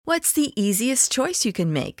What's the easiest choice you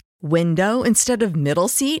can make? Window instead of middle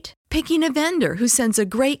seat? Picking a vendor who sends a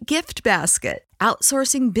great gift basket?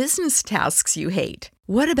 Outsourcing business tasks you hate?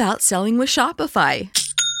 What about selling with Shopify?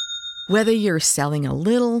 Whether you're selling a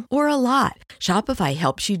little or a lot, Shopify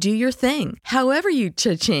helps you do your thing, however you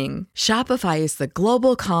cha-ching. Shopify is the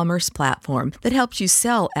global commerce platform that helps you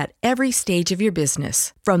sell at every stage of your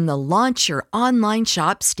business. From the launch your online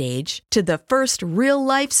shop stage to the first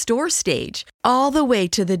real-life store stage, all the way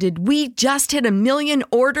to the did we just hit a million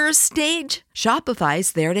orders stage.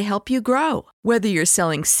 Shopify's there to help you grow. Whether you're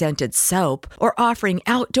selling scented soap or offering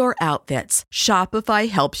outdoor outfits, Shopify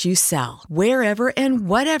helps you sell. Wherever and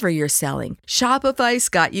whatever you're selling, Shopify's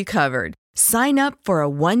got you covered. Sign up for a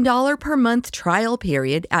 $1 per month trial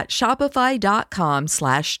period at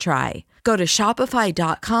shopify.com/try. Go to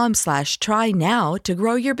shopify.com/try now to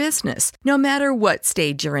grow your business, no matter what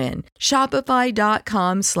stage you're in.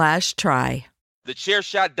 Shopify.com/try.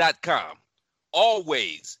 TheChairShot.com.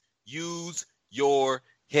 Always use your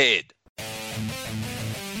head.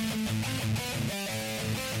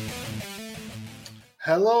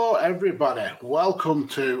 Hello, everybody. Welcome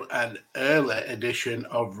to an early edition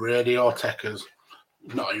of Radiotekers.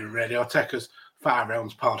 Not even Radiotekers, Five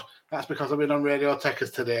Rounds Pod. That's because I've been on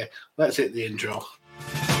Radiotekers today. Let's hit the intro.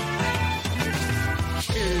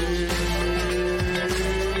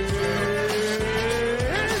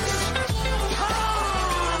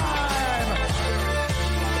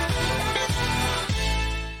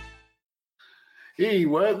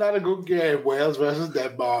 Weren't that a good game? Wales versus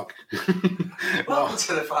Denmark. Welcome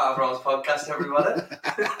to the Five Rounds Podcast, everybody.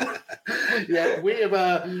 Yeah, we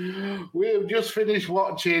have just finished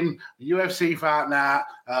watching UFC Fight Night,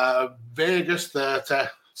 Vegas 30,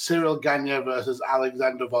 Cyril Gane versus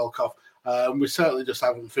Alexander Volkov. We certainly just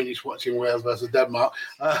haven't finished watching Wales versus Denmark.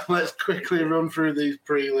 Let's quickly run through these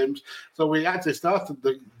prelims. So we actually started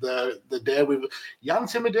the day with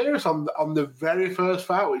Yancy Medeiros on the very first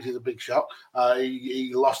fight, which is a big shock.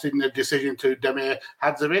 He lost in the decision to Demir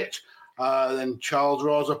Hadzovic. Then Charles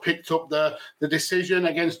Rosa picked up the decision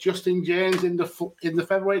against Justin James in the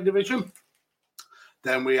featherweight division.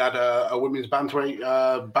 Then we had a women's bantamweight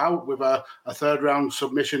bout with a third round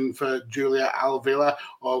submission for Julia Alvila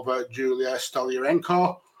over Julia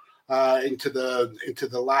Stolyarenko. Into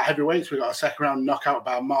the light heavyweights, we got a second round knockout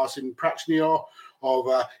by Marcin Prachnio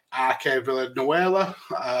over RK Villanueva.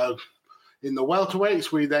 In the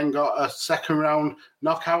welterweights, we then got a second round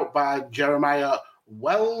knockout by Jeremiah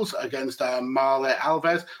Wells against Marley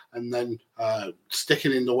Alves. And then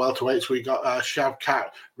sticking in the welterweights, we got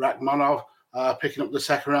Shavkat Rakhmonov picking up the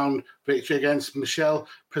second round victory against Michelle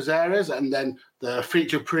Prazeres. And then the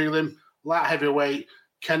featured prelim, light heavyweight,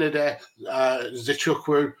 Kennedy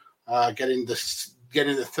Zichukwu getting the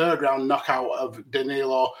third round knockout of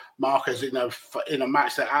Danilo Marquez in a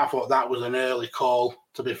match that I thought that was an early call,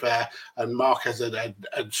 to be fair. And Marquez had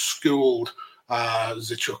schooled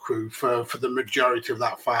Zichukwu for the majority of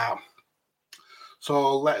that fight.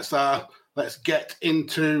 So let's get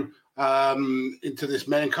into this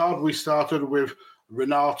main card. We started with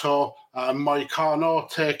Renato Moicano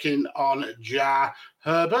taking on Ja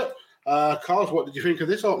Herbert. Carlos, what did you think of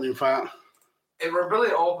this opening fight? It was a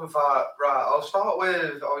brilliant open fight. Right, I'll start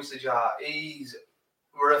with, obviously, Ja.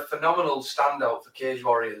 We're a phenomenal standout for Cage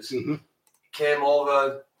Warriors. Mm-hmm. Came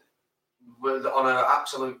over on an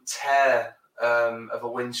absolute tear of a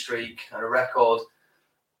win streak and a record.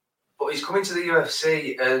 But he's coming to the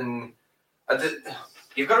UFC, and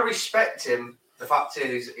you've got to respect him. The fact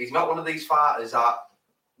is, he's not one of these fighters that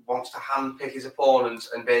wants to handpick his opponents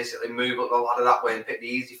and basically move up the ladder that way and pick the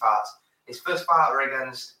easy fights. His first fight were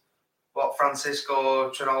against Francisco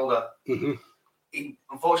Trinaldo. Mm-hmm. He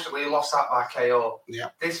unfortunately lost that by KO. Yeah.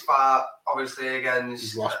 This fight, obviously, against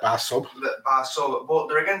he's lost by sub, but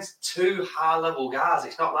they're against two high-level guys.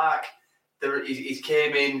 It's not like he's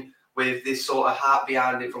came in with this sort of heart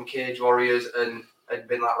behind it from Cage Warriors and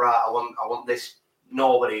been like, right, I want this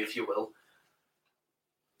nobody, if you will.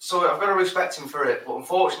 So I've got to respect him for it, but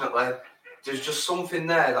unfortunately, there's just something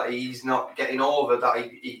there that he's not getting over, that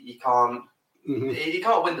he can't. Mm-hmm. He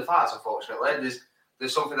can't win the fights, unfortunately.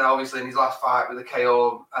 There's something that obviously in his last fight with the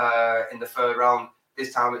KO in the third round.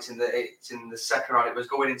 This time it's in the second round. It was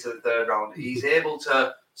going into the third round. Mm-hmm. He's able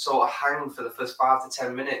to sort of hang for the first 5 to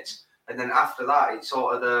 10 minutes, and then after that, it's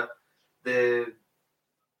sort of the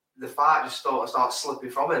fight just sort of starts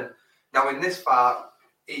slipping from him. Now in this fight,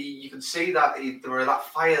 you could see that there was that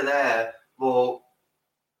fire there, but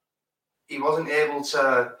he wasn't able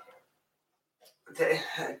to.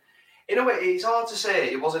 In a way, it's hard to say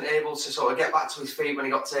he wasn't able to sort of get back to his feet when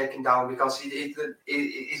he got taken down, because he's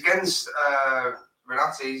against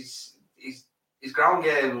Renate. He's his ground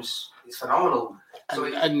game's is phenomenal. So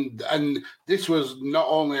and this was not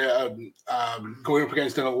only going up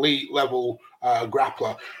against an elite level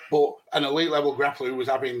grappler, but an elite level grappler who was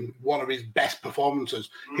having one of his best performances.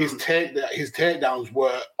 His takedowns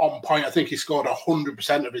were on point. I think he scored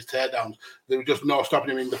 100% of his takedowns. There was just no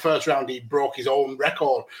stopping him. In the first round, he broke his own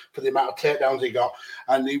record for the amount of takedowns he got,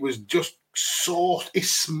 and he was just he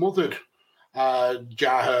smothered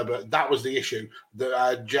Jar Herbert. That was the issue.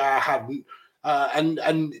 That Jar hadn't,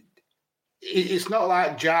 and it's not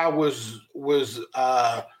like Jar was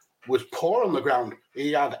poor on the ground.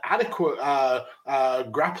 He had adequate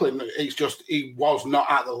grappling. It's just he was not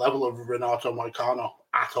at the level of Renato Moicano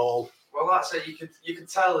at all. Well, that's it. You could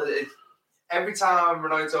tell that every time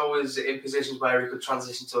Renato was in positions where he could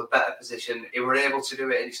transition to a better position, he were able to do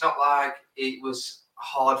it. And it's not like it was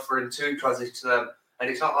hard for him to transition to them. And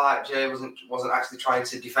it's not like Jay wasn't actually trying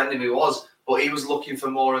to defend him. He was. But he was looking for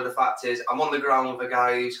more of the fact is, I'm on the ground with a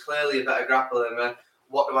guy who's clearly a better grappler than me.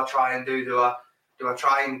 What do I try and do? Do I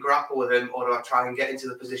try and grapple with him, or do I try and get into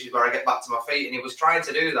the position where I get back to my feet? And he was trying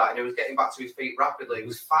to do that, and he was getting back to his feet rapidly. He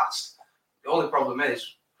was fast. The only problem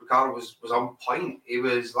is, Ricardo was on point. He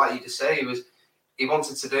was, like you just say, he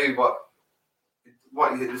wanted to do what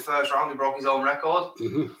he did in the first round. He broke his own record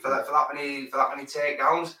for that many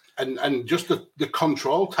takedowns. And just the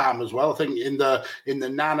control time as well. I think in the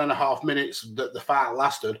 9.5 minutes that the fight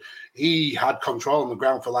lasted, he had control on the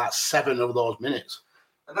ground for like 7 of those minutes.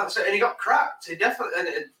 And that's it. And he got cracked. He definitely. And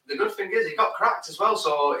the good thing is he got cracked as well.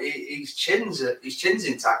 So his chin's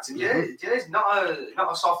intact. And Jay's not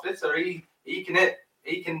a soft hitter. He can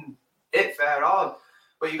hit fair hard.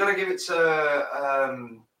 But you got to give it to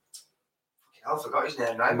I forgot his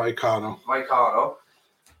name now. Moicano.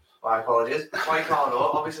 My apologies.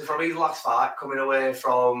 Moicano, obviously from his last fight, coming away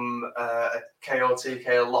from a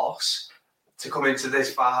KO/TKO loss to come into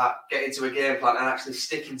this fight, get into a game plan and actually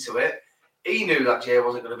sticking to it. He knew that Jay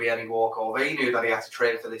wasn't going to be any walkover. He knew that he had to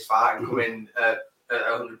train for this fight and come in at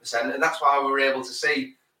 100%. And that's why we were able to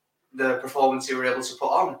see the performance he were able to put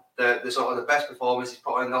on. The sort of the best performance he's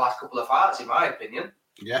put on in the last couple of fights, in my opinion.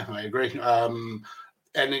 Yeah, I agree.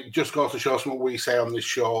 And it just goes to show something we say on this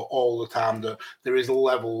show all the time, that there is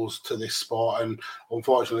levels to this sport. And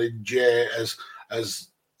unfortunately, Jay has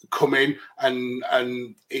come in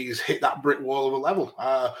and he's hit that brick wall of a level.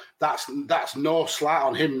 That's no slight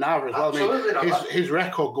on him now as well. Absolutely I mean, his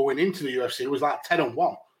record going into the UFC was like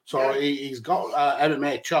 10-1. So he's got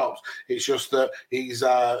MMA chops. It's just that he's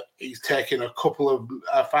taken a couple of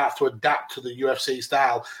fights to adapt to the UFC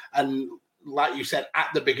style. And like you said at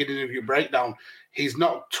the beginning of your breakdown, he's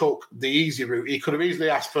not took the easy route. He could have easily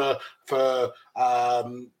asked for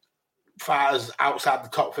fighters outside the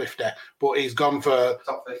top 50, but he's gone for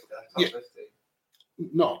top 50.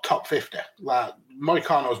 No, top 50. Like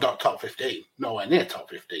Moicano's not top 15. Nowhere near top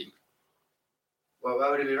 15. Well,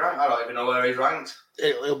 where would he be ranked? I don't even know where he's ranked.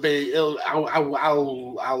 I'll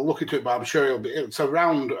look into it, but I'm sure it's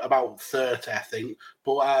around about 30, I think.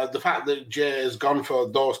 But the fact that Jay has gone for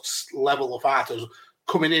those level of fighters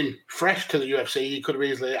coming in fresh to the UFC, he could have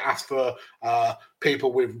easily asked for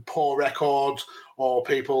people with poor records or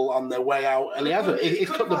people on their way out, and he hasn't. He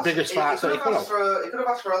took the biggest fights that he could have. He could have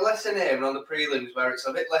asked for a lesser name on the prelims where it's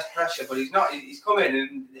a bit less pressure, but he's not. He's come in,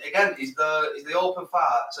 and again, he's the open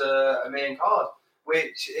fight to a main card,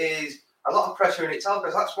 which is a lot of pressure in itself,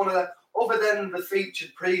 because that's one of the, other than the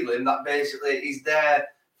featured prelim, that basically is there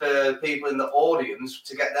for people in the audience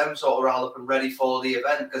to get them sort of riled up and ready for the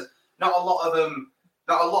event, because not a lot of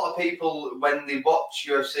people, when they watch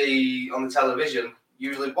UFC on the television,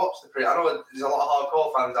 usually watch the prelim. I know there's a lot of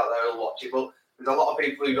hardcore fans out there who'll watch it, but there's a lot of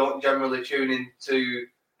people who don't generally tune into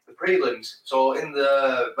the prelims. So when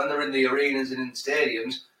they're in the arenas and in the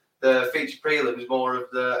stadiums, the featured prelim is more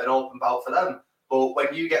of an open bout for them. But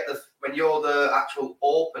when you're the actual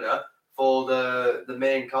opener for the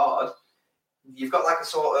main card, you've got like a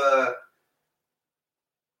sort of,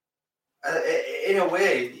 in a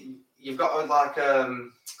way, you've got like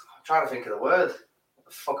I'm trying to think of the word. What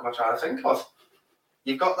the fuck am I trying to think of?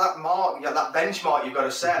 You've got that mark, you got that benchmark you've got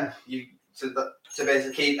to set to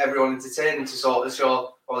basically keep everyone entertained and to sort of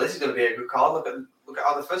show, oh, this is going to be a good card. Look at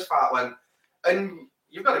how the first fight went, and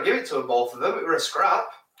you've got to give it to them, both of them. It was a scrap.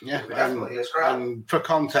 Yeah, definitely a scrap. And for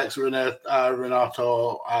context,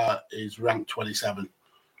 Renato is ranked 27.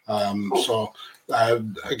 So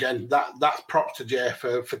again, that's props to Jay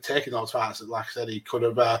for taking those fights. Like I said, he could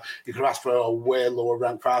have asked for a way lower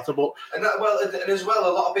ranked fighter, but and as well,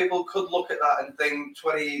 a lot of people could look at that and think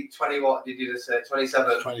 20. What did you just say?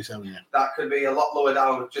 27. 27. Yeah, that could be a lot lower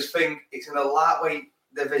down. Just think it's in a lightweight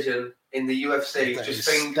division in the UFC. Just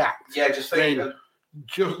think, stacked. Yeah, just think.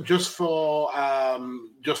 just for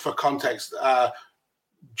context,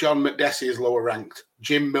 John McDessie is lower ranked.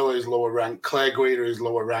 Jim Miller is lower ranked. Clay Guida is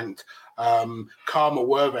lower ranked. Karma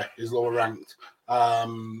Werber is lower ranked.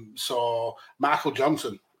 So Michael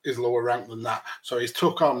Johnson is lower ranked than that. So he's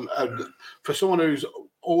took on for someone who's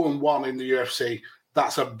 0-1 in the UFC.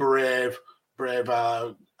 That's a brave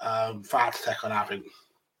fight to take on, I think.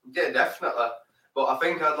 Yeah, definitely. But I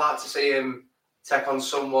think I'd like to see him take on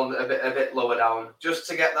someone a bit lower down, just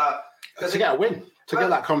to get that. To get a win, get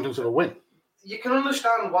that confidence of a win. You can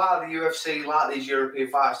understand why the UFC like these European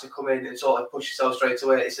fighters to come in and sort of push yourself straight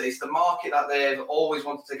away. It's the market that they've always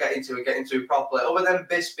wanted to get into and get into properly. Other than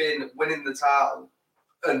Bisping winning the title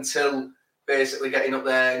until basically getting up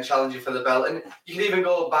there and challenging for the belt. And you can even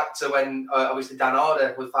go back to when, obviously, Dan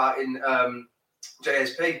Harder was fighting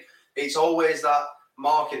JSP. It's always that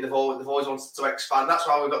market they've always wanted to expand. That's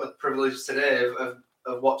why we've got the privilege today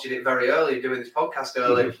of watching it very early, doing this podcast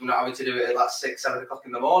early, not having to do it at like 6, 7 o'clock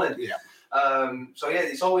in the morning. Yeah.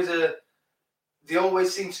 It's always they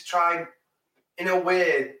always seem to try and, in a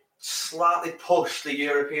way, slightly push the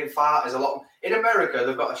European fighters a lot. In America,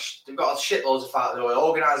 they've got shitloads of fighters or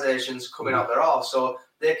organisations coming out their arse, so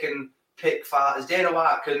they can pick fighters. Dana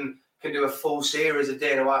White can do a full series of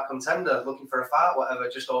Dana White contender looking for a fight, whatever,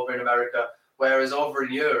 just over in America. Whereas over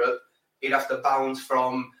in Europe, he'd have to bounce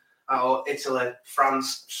from Italy,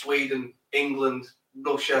 France, Sweden, England,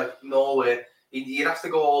 Russia, Norway. You'd have to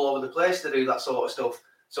go all over the place to do that sort of stuff.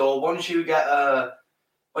 So once you get a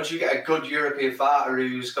good European fighter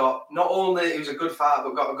who's got who's a good fighter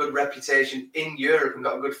but got a good reputation in Europe and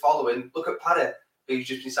got a good following, look at Paddy, who's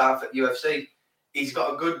just been signed for UFC. He's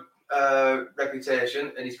got a good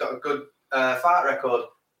reputation and he's got a good fight record.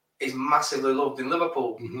 He's massively loved in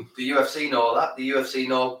Liverpool. Mm-hmm. The UFC know that. The UFC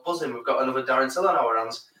know buzzing. We've got another Darren Till on our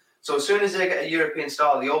hands. So as soon as they get a European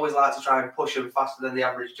star, they always like to try and push him faster than the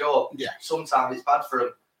average Joe. Yeah. Sometimes it's bad for him.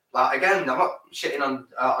 Like, again, I'm not shitting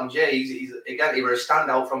on Jay. He's again, he was a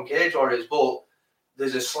standout from Cage Warriors, but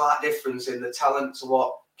there's a slight difference in the talent to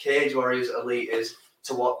what Cage Warriors elite is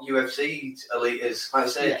to what UFC elite is. Like I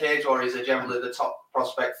say, Cage Warriors are generally the top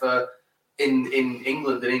prospect for in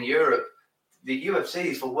England and in Europe. The UFC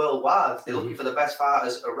is for worldwide. They're looking for the best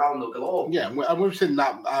fighters around the globe. Yeah, and we've seen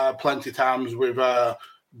that plenty of times with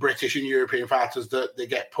British and European fighters that they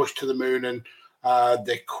get pushed to the moon and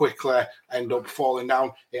they quickly end up falling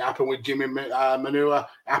down. It happened with Jimmy Manua.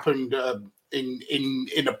 It happened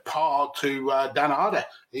in a part to Dan Hardy.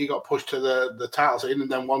 He got pushed to the title scene,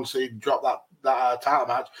 and then once he dropped that title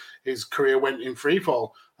match, his career went in free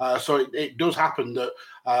fall. So it does happen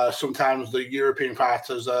that sometimes the European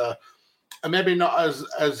fighters are maybe not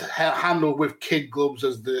as handled with kid gloves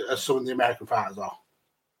as some of the American fighters are.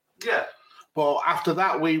 Yeah. But after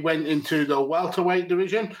that, we went into the welterweight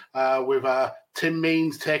division with Tim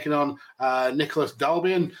Means taking on Nicholas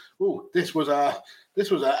Dalby. And this was a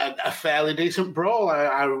fairly decent brawl.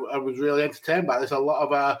 I was really entertained by this. A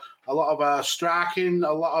lot of striking,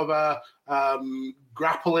 a lot of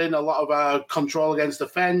grappling, a lot of control against the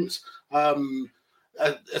fence.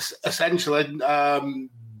 Essentially,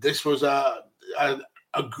 this was a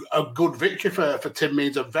good victory for Tim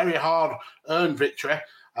Means, a very hard earned victory.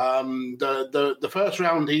 The first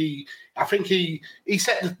round, I think he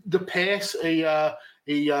set the pace. He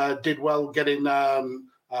did well getting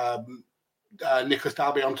Nicholas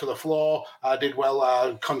Dalby onto the floor. Did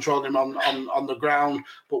well controlling him on the ground.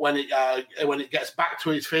 But when it gets back to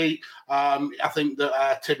his feet, I think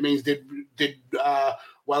that Tim Means did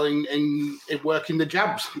well in working the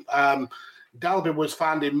jabs. Dalby was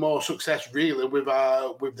finding more success really with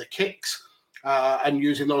the kicks and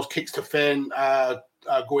using those kicks to feign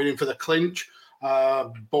going in for the clinch.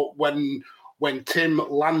 But when Tim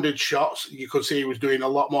landed shots, you could see he was doing a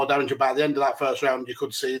lot more damage. By the end of that first round, you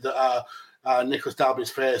could see that Nicholas Dalby's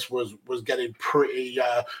face was getting pretty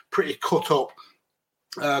cut up.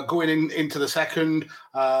 Going into the second,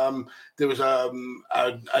 there was a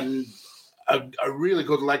really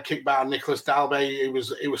good leg kick by Nicholas Dalby.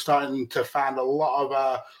 He was starting to find a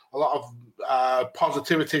lot of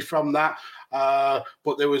positivity from that.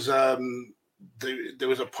 But there was a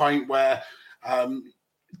point where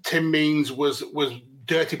Tim Means was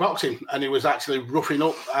dirty boxing, and he was actually roughing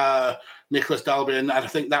up Nicholas Dalby, and I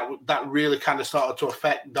think that really kind of started to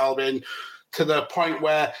affect Dalby, and to the point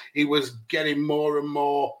where he was getting more and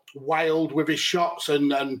more wild with his shots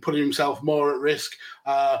and putting himself more at risk.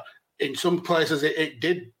 In some places, it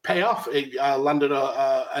did pay off. He landed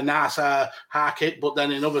a nice high kick, but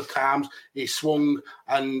then in other times, he swung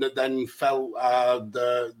and then felt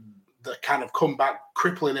the the kind of comeback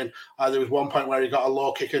crippling him. There was one point where he got a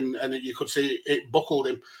low kick and you could see it buckled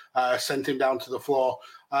him, sent him down to the floor.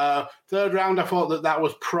 Third round, I thought that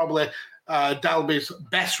was probably Dalby's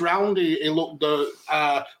best round. He looked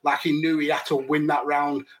like he knew he had to win that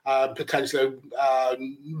round, potentially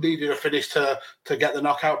needed a finish to get the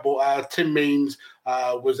knockout, but Tim Means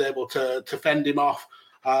was able to fend him off,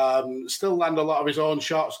 still land a lot of his own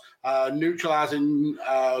shots, neutralising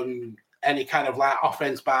any kind of like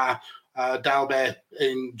offence by Dalby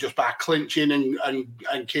by clinching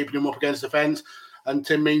and keeping him up against the fence. And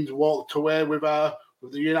Tim Means walked away with the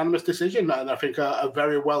unanimous decision, and I think a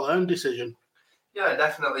very well-earned decision. Yeah,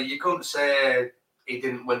 definitely. You couldn't say he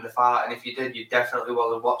didn't win the fight, and if you did, you definitely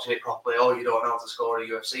wasn't watching it properly, or you don't know how to score a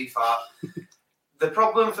UFC fight. The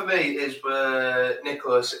problem for me is with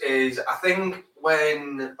Nicholas is, I think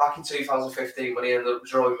when back in 2015, when he ended up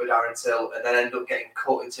drawing with Darren Till and then ended up getting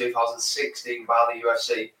cut in 2016 by the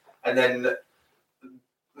UFC, and then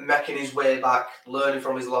making his way back, learning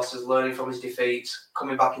from his losses, learning from his defeats,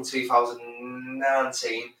 coming back in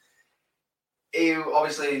 2019, he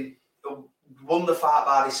obviously won the fight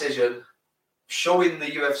by decision, showing the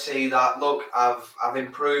UFC that, look, I've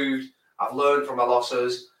improved, I've learned from my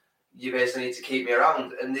losses, you basically need to keep me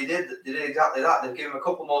around. And they did exactly that. They've given him a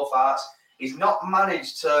couple more fights. He's not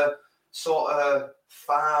managed to sort of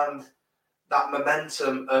find that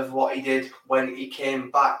momentum of what he did when he came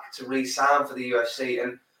back to re-sign for the UFC.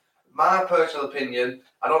 And my personal opinion,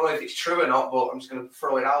 I don't know if it's true or not, but I'm just going to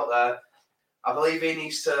throw it out there. I believe he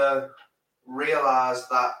needs to realise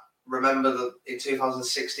that, remember that in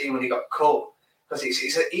 2016 when he got cut, because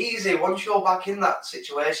it's easy once you're back in that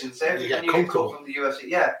situation, say when you get cut from the UFC,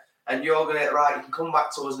 yeah, and you're going to, right, you can come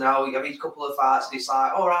back to us now, you have these couple of fights, and it's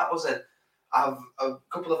like, all right, listen, I've a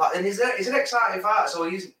couple of fights, and it's an exciting fight, so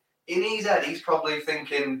he's in his head, he's probably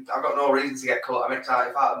thinking, I've got no reason to get cut, I'm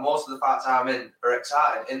excited fight. Most of the fights I'm in are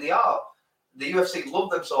exciting, and they are. The UFC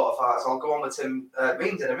love them sort of fights. I'll go on with Tim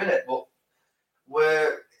Means in a minute, but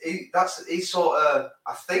he's sort of,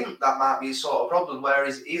 I think that might be his sort of problem,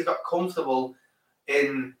 whereas he's got comfortable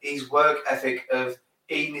in his work ethic of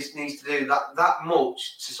he needs to do that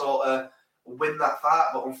much to sort of win that fight,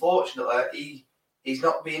 but unfortunately he's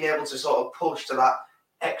not being able to sort of push to that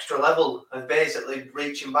extra level of basically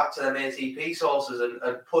reaching back to them ATP sources and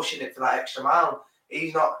pushing it for that extra mile.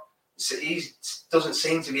 He doesn't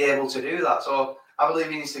seem to be able to do that. So I believe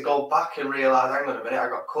he needs to go back and realise, hang on a minute, I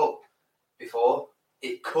got cut before.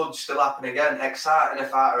 It could still happen again. Exciting a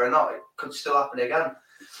fighter or not, it could still happen again.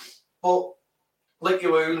 But lick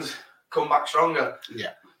your wounds, come back stronger.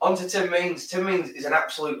 Yeah. On to Tim Means. Tim Means is an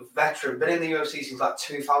absolute veteran. Been in the UFC since like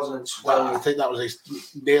 2012. I think that was his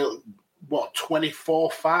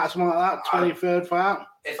 24th fight or something like that? 23rd fight?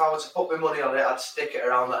 If I were to put my money on it, I'd stick it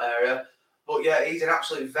around that area. But yeah, he's an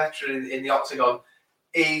absolute veteran in the octagon.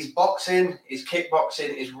 His boxing, his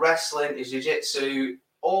kickboxing, his wrestling, his jiu-jitsu,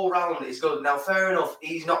 all round is good. Now, fair enough,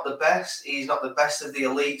 he's not the best. He's not the best of the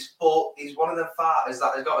elites, but he's one of them fighters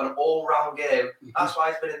that has got an all-round game. Mm-hmm. That's why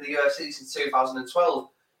he's been in the UFC since 2012.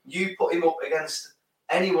 You put him up against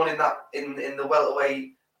anyone in the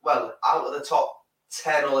welterweight, well, out of the top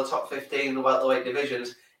 10 or the top 15 in the welterweight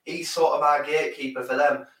divisions, he's sort of our gatekeeper for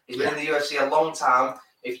them. He's been in the UFC a long time.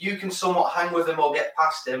 If you can somewhat hang with him or get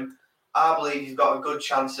past him, I believe you've got a good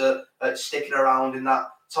chance at sticking around in that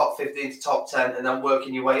top 15 to top 10 and then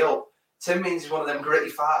working your way up. Tim Means is one of them gritty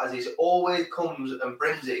fighters. He always comes and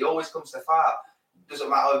brings it. He always comes to fight. Doesn't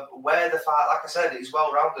matter where the fight, like I said, he's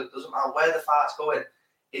well-rounded. Doesn't matter where the fight's going.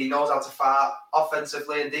 He knows how to fight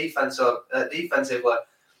offensively and defensively.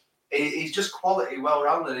 He's just quality,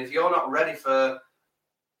 well-rounded. If you're not ready for,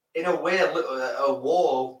 in a way, a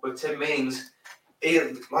war with Tim Means,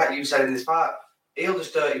 like you said in this fight, he'll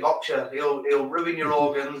just dirty box you. He'll ruin your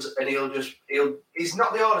organs, and he's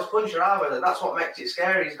not the hardest puncher either. And that's what makes it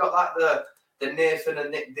scary. He's got like the Nathan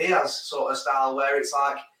and Nick Diaz sort of style, where it's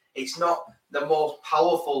like it's not the most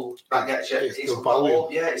powerful that gets you. It's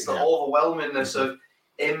the overwhelmingness of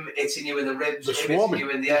him hitting you in the ribs, him hitting you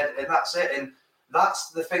in the head, and that's it. And that's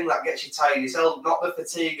the thing that gets you tired yourself, not the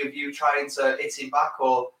fatigue of you trying to hit him back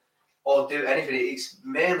or do anything. It's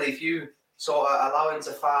mainly if you sort of allow him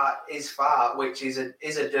to fight his fight, which is a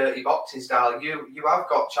dirty boxing style. You have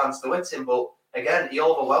got a chance to hit him, but again, he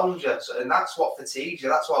overwhelms you, and that's what fatigues you.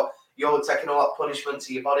 That's what you're taking all that punishment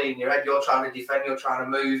to your body and your head. You're trying to defend, you're trying to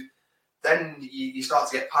move. Then you start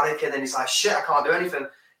to get panic, and then it's like, shit, I can't do anything.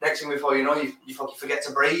 Next thing before you know, you fucking forget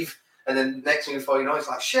to breathe, and then next thing before you know, it's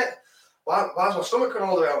like, shit, why is my stomach going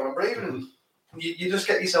all the way out when I'm breathing? And you just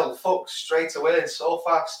get yourself fucked straight away so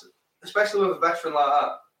fast, especially with a veteran like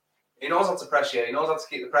that. He knows how to press you. He knows how to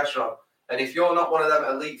keep the pressure on. And if you're not one of them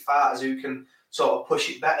elite fighters who can sort of push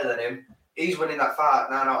it better than him, he's winning that fight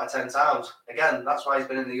 9 out of 10 times. Again, that's why he's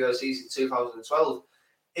been in the UFC since 2012.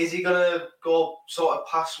 Is he going to go sort of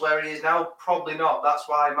past where he is now? Probably not. That's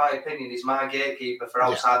why, in my opinion, he's my gatekeeper for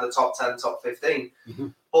outside the top 10, top 15. Mm-hmm.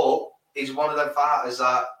 But he's one of them fighters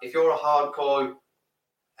that, if you're a hardcore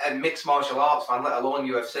and mixed martial arts fan, let alone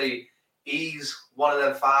UFC, he's one of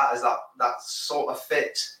them fighters that sort of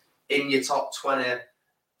fits in your top 20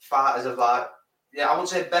 fighters of I wouldn't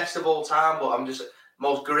say best of all time, but I'm just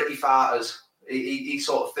most gritty fighters. He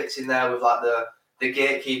sort of fits in there with like the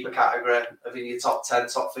gatekeeper category of in your top 10,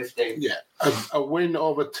 top 15. Yeah, a win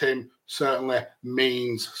over Tim certainly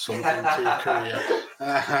means something to your career.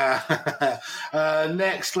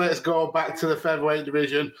 Next, let's go back to the featherweight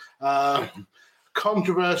division.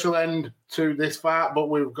 Controversial end to this fight, but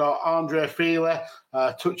we've got Andre Fili,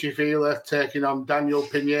 touchy-feely, taking on Daniel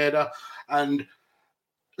Pineda. And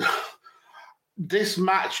this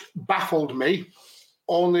match baffled me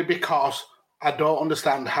only because I don't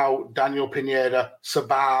understand how Daniel Pineda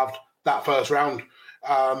survived that first round.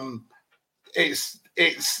 It's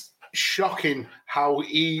shocking how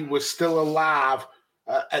he was still alive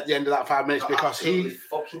at the end of that 5 minutes, because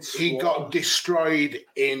he got destroyed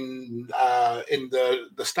in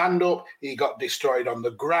the stand up. He got destroyed on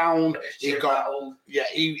the ground. He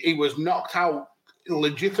was knocked out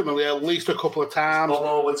legitimately at least a couple of times.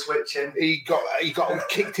 Switching. He got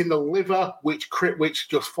kicked in the liver, which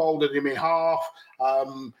just folded him in half.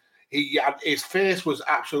 His face was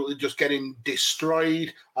absolutely just getting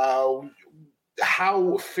destroyed.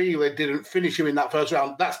 How Fili didn't finish him in that first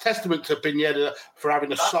round, that's testament to Pineda for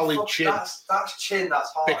having a solid chin. That's chin, that's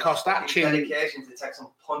hard. Because that chin, dedication to take some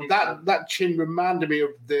punishment. That chin reminded me of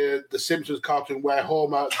the Simpsons cartoon where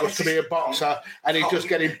Homer goes to be a boxer and he's just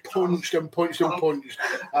getting punched and punched and punched.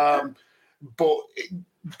 But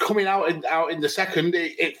coming out in the second,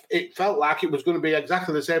 it felt like it was going to be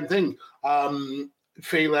exactly the same thing.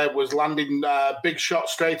 Fili was landing big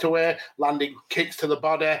shots straight away, landing kicks to the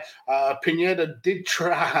body. Pineda did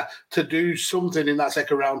try to do something in that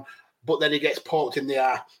second round, but then he gets poked in the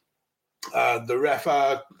eye. The ref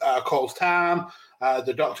calls time.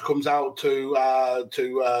 The doctor comes out to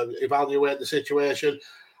evaluate the situation,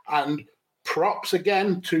 and props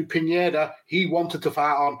again to Pineda. He wanted to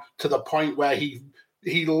fight on to the point where he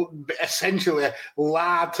essentially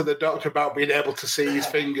lied to the doctor about being able to see his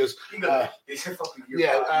fingers. But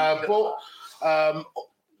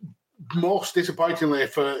most disappointingly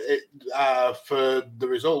for the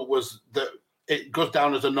result was that it goes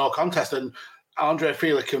down as a no contest, and Andre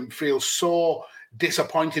Fili can feel so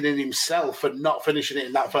disappointed in himself for not finishing it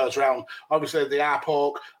in that first round. Obviously, the eye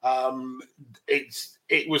poke,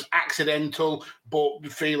 it was accidental,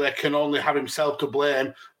 but Fili can only have himself to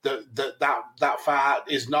blame that fight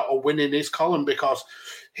is not a win in his column, because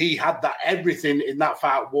he had that everything in that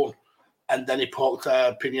fight won, and then he poked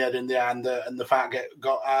Pineda in the eye, and the fight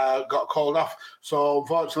got called off. So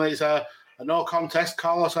unfortunately, it's a no contest.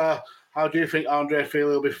 Carlos, how do you think Andre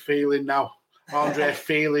Fili will be feeling now? Andre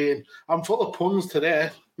Fili, I'm full of puns today.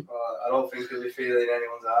 I don't think he'll be feeling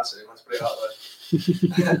anyone's arse. Let's put it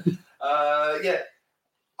that way. Yeah.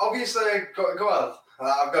 Obviously, go on.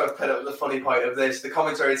 I've got to put up the funny point of this. The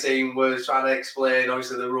commentary team was trying to explain,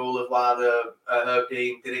 obviously, the rule of why the Herb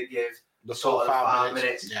Dean didn't give the sort of 5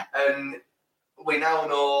 minutes. Yeah. And we now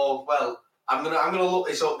know. Well, I'm gonna look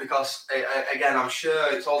this up because again, I'm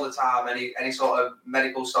sure it's all the time. Any sort of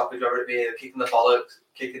medical stoppage, whether it be kicking the bollocks,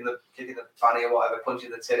 kicking the fanny or whatever, punching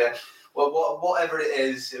the titty, well, whatever it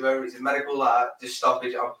is, whether it's a medical just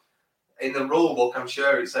stoppage. In the rule book, I'm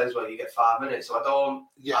sure it says, well, you get 5 minutes. So I don't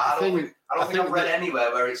think I've read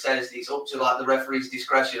anywhere where it says it's up to like the referee's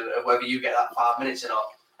discretion of whether you get that 5 minutes or not.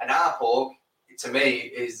 An eye poke, to me,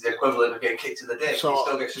 is the equivalent of getting kicked to the dick.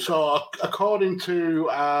 So according to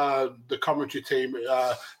the commentary team,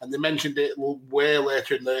 and they mentioned it way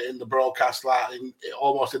later in the broadcast, like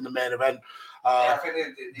almost in the main event. I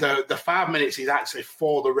think the 5 minutes is actually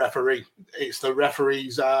for the referee. It's the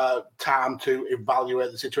referee's time to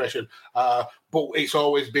evaluate the situation. But it's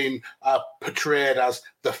always been portrayed as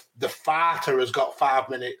the fighter has got 5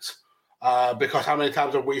 minutes. Because how many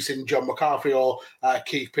times have we seen John McCarthy or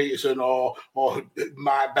Keith Peterson or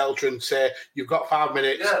Mike Beltran say, you've got 5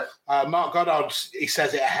 minutes? Yeah. Mark Goddard, he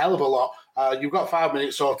says it a hell of a lot. You've got 5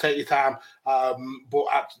 minutes, so take your time. But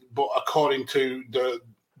according to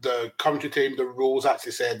the commentary team, the rules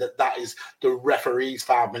actually say that is the referee's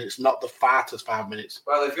 5 minutes, not the fighter's 5 minutes.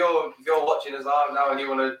 Well, if you're watching us live now and you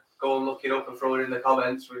want to go and look it up and throw it in the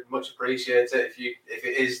comments, we'd much appreciate it. If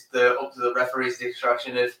it is up to the referee's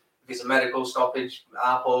discretion, if it's a medical stoppage,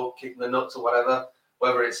 apple, kicking the nuts or whatever,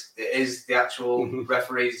 whether it is the actual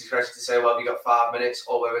referee's discretion to say, well, you got 5 minutes,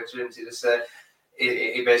 or whether it's to say,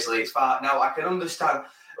 it basically it's far. Now, I can understand,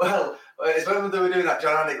 well, it's when they were doing that,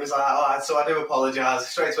 John Anik was like, oh, so I do apologise.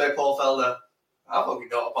 Straight away, Paul Felder, I fucking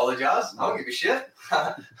don't apologise. I don't give a shit.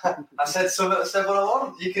 I said what I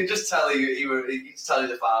want. You can just tell you can just tell you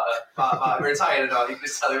the fighter. Retired or not, you can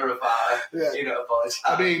just tell you were a fighter. Yeah. You don't apologise.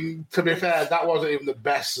 I mean, to be fair, that wasn't even the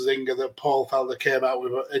best zinger that Paul Felder came out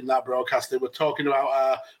with in that broadcast. They were talking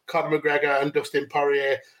about Conor McGregor and Dustin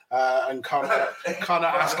Poirier. And Conor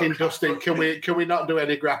asking Dustin, can we not do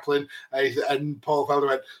any grappling? And Paul Felder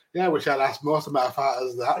went, yeah, which I'd asked most of my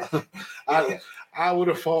fighters that. I would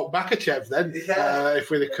have fought Makachev then if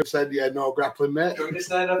we could have said, no grappling, mate. Can we just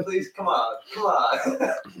stand up, please? Come on.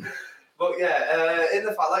 But yeah, in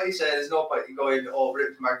the fact, like you said, there's no point in going over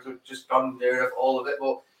it. Mags have just gone near enough all of it.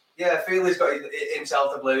 But yeah, Feely's got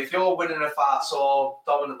himself to blame. If you're winning a fight so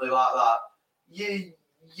dominantly like that, you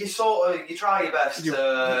try your best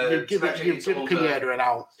to give Pineda an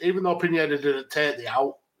out. Even though Pineda didn't take the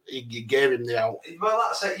out, you gave him the out. Well,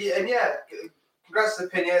 that's it. And congrats to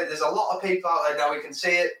Pineda. There's a lot of people out there now. We can see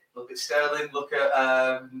it. Look at Sterling. Look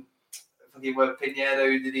at forget where Pineda.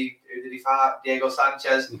 Who did he fight? Diego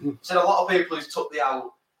Sanchez. There's a lot of people who took the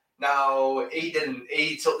out. Now he didn't.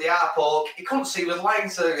 He took the eye poke. He couldn't see. He was lying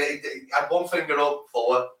to. He had one finger up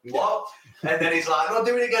forward. What? And then he's like, "No,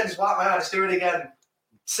 do it again. Just wipe my eyes. Do it again."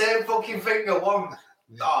 Same fucking finger. One.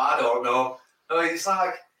 Oh, I don't know. It's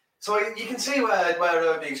like. So you can see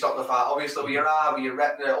where being stopped the fight. Obviously, with your eye, with your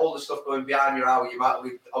retina, all the stuff going behind your eye, with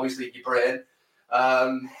obviously your brain.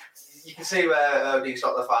 You can see where being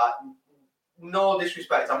stopped the fight. No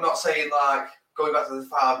disrespect. I'm not saying like going back to the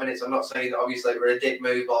 5 minutes. I'm not saying that obviously we're a dick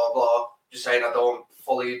move, blah blah. Just saying I'm not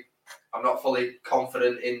fully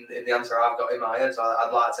confident in the answer I've got in my head. So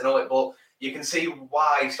I'd like to know it. But you can see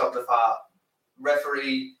why he stopped the fight.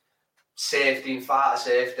 Referee safety and fighter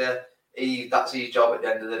safety. That's his job at the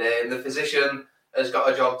end of the day, and the physician has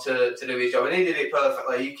got a job to do his job, and he did it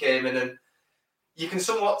perfectly. He came in, and you can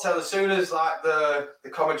somewhat tell as soon as like the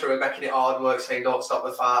commentary making it hard work, saying don't stop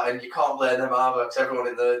the fight, and you can't blame them either, because everyone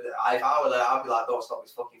if I were there, I'd be like, don't stop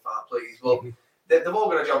this fucking fight, please. But they've all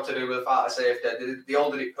got a job to do with the fighter safety. They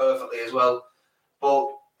all did it perfectly as well. But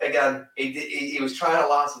again, he was trying to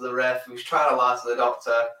lie to the ref, he was trying to lie to the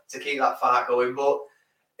doctor to keep that fight going, but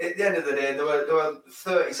at the end of the day, there were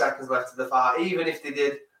 30 seconds left of the fight. Even if they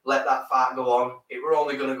did let that fight go on, it were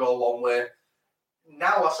only going to go one way.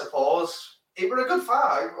 Now, I suppose, it were a good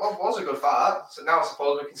fight. It was a good fight. So now I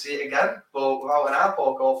suppose we can see it again, but without an eye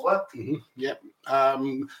poke, hopefully. Yep.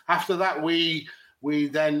 After that, we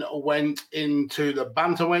then went into the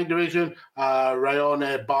bantamweight division.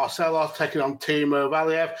 Rayone Barcelos taking on Timur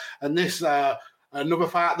Valiev. And this... another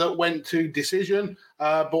fight that went to decision,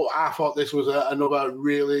 but I thought this was another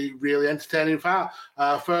really, really entertaining fight.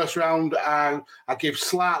 First round, I give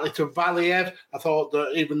slightly to Valiev. I thought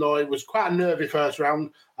that even though it was quite a nervy first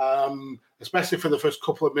round, especially for the first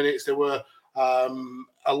couple of minutes, there were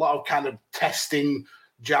a lot of kind of testing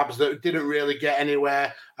jabs that didn't really get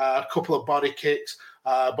anywhere, a couple of body kicks,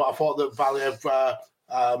 but I thought that Valiev,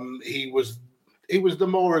 he was the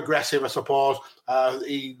more aggressive, I suppose.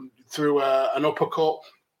 He threw an uppercut.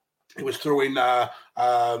 He was throwing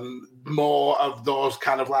more of those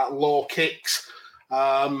kind of like low kicks.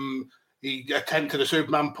 He attempted a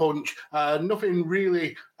Superman punch. Nothing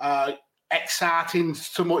really exciting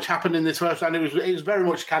so much happened in this first round. It was very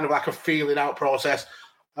much kind of like a feeling out process.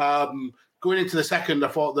 Going into the second, I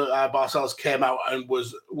thought that Barcelos came out and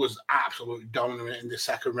was absolutely dominant in the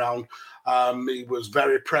second round. He was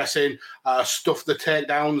very pressing, stuffed the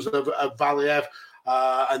takedowns of Valiev,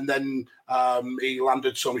 and then he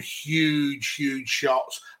landed some huge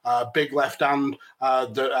shots. Big left hand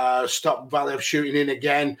that stopped Valiev shooting in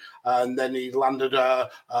again, and then he landed the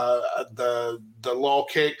low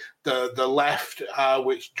kick, the left,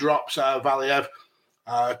 which drops Valiev.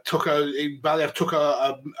 Valiev took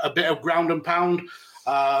a bit of ground and pound,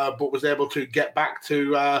 but was able to get back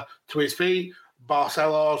to his feet.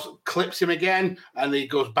 Barcelos clips him again, and he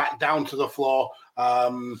goes back down to the floor.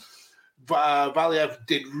 Valiev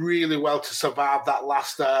did really well to survive that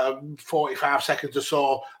last 45 seconds or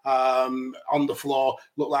so on the floor.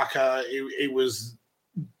 Looked like he was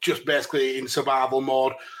just basically in survival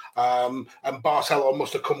mode. And Barcelos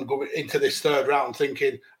must have come into this third round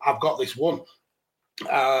thinking, I've got this one.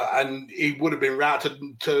 And he would have been right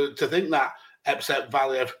to think that, except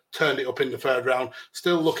Valiev turned it up in the third round,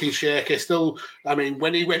 still looking shaky.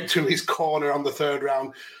 When he went to his corner on the third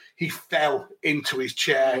round, he fell into his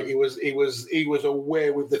chair. He was away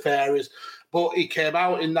with the fairies. But he came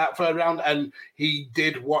out in that third round and he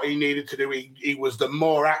did what he needed to do. He was the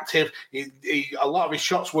more active. A lot of his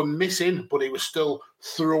shots were missing, but he was still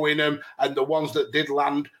throwing them. And the ones that did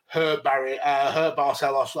land hurt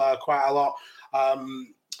Barcelos quite a lot.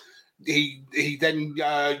 He then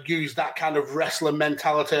used that kind of wrestler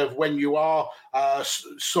mentality of when you are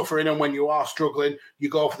suffering and when you are struggling, you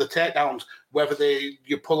go for the takedowns. Whether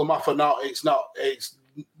you pull them off or not, it's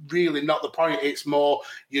really not the point. It's more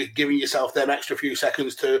you're giving yourself them extra few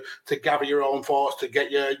seconds to gather your own thoughts, to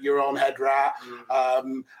get your own head right.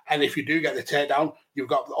 And if you do get the takedown, you've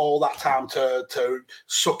got all that time to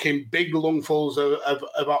suck in big lungfuls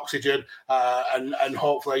of oxygen, and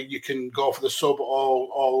hopefully you can go for the sub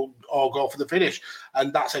or go for the finish.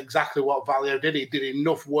 And that's exactly what Valiev did. He did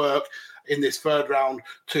enough work in this third round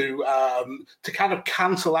to kind of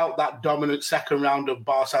cancel out that dominant second round of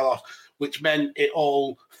Barcelos, which meant it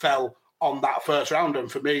all fell on that first round.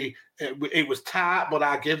 And for me, it was tight, but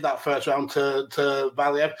I give that first round to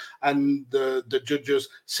Valiev, and the judges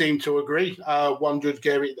seemed to agree. One judge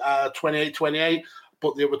gave it 28-28,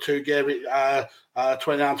 but the other two gave it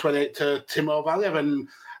 29-28 to Timo Valiev. And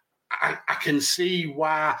I can see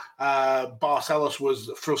why Barcelos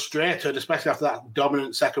was frustrated, especially after that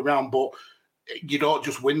dominant second round, but you don't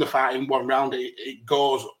just win the fight in one round. It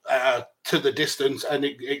goes to the distance, and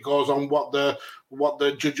it goes on what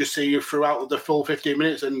the judges see throughout the full 15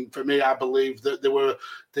 minutes. And for me, I believe that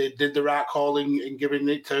they did the right call in giving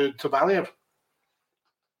it to Valiev.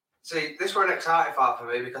 See, this was an exciting fight for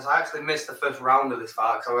me because I actually missed the first round of this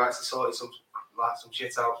fight because I actually sorted some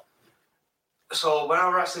shit out. So when I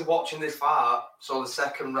was actually watching this fight, the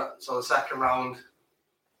second round,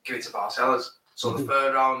 give it to Barcelos. So the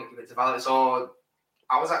third round, give it to Valiev. So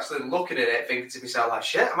I was actually looking at it, thinking to myself, like,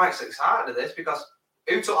 shit, I'm actually excited at this because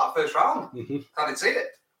who took that first round? I didn't see it.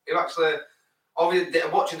 Who actually, obviously,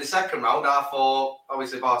 watching the second round, I thought,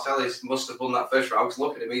 obviously, Barcelos must have won that first round because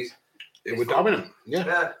looking at me, it was dominant.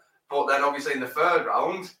 Yeah. But then, obviously, in the third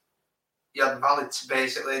round, you had Valiev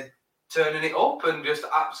basically turning it up and just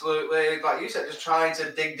absolutely, like you said, just trying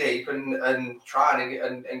to dig deep and trying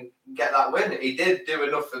and get that win. He did do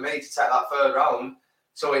enough for me to take that third round.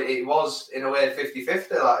 So it was, in a way,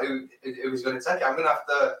 50-50, like who was going to take it. I'm going to have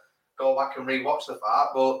to go back and re-watch the fight,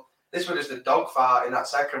 but this was just a dogfight in that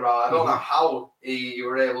second round. I don't know how you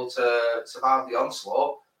were able to survive the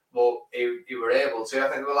onslaught, but you were able to. I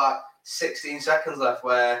think there were like 16 seconds left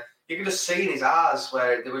where you could just see in his eyes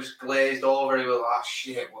where they were just glazed over. He was like,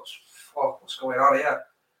 shit, what's going on here?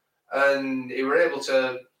 And he were able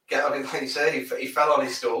to get on his, like you say, he fell on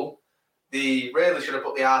his stool. They really should have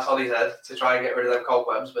put the arse on his head to try and get rid of them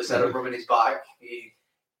cobwebs, but instead of rubbing his back,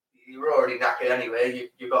 you were already knackered anyway.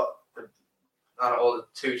 You've got the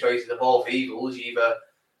two choices of both evils. You either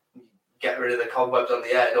get rid of the cobwebs on the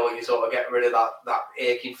head or you sort of get rid of that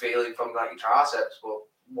aching feeling from like your triceps. But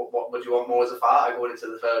what would you want more as a fighter going into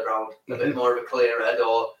the third round? A bit more of a clear head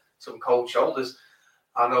or some cold shoulders?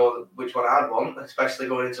 I know which one I'd want, especially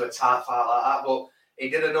going into a tight fight like that, but he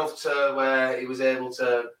did enough to where he was able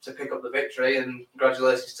to pick up the victory, and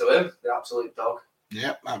congratulations to him, the absolute dog.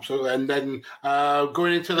 Yeah, absolutely. And then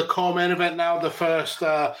going into the core-main event now, the first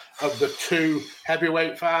of the two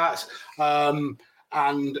heavyweight fights.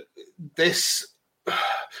 And this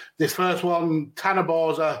first one, Tanner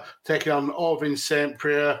Bowser taking on Ovin St.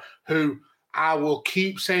 Preux, who I will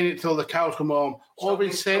keep saying it till the cows come home.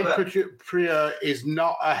 Ovin St. Preux is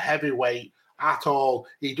not a heavyweight at all.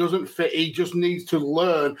 He doesn't fit. He just needs to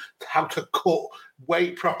learn how to cut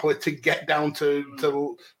weight properly to get down to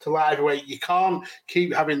light heavyweight. You can't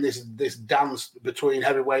keep having this dance between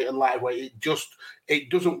heavyweight and light heavyweight. It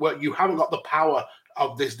doesn't work. You haven't got the power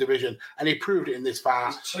of this division, and he proved it in this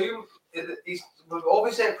fight. He's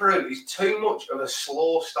obviously Preux. He's too much of a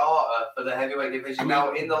slow starter for the heavyweight division.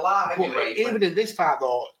 Now in the light heavyweight, even in this fight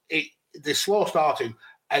though, they're slow starting,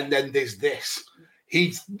 and then there's this.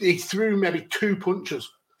 He threw maybe 2 punches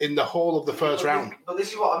in the whole of the first round. But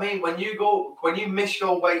this is what I mean. When you miss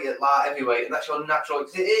your weight at light heavyweight, and that's your natural.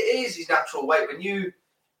 It is his natural weight.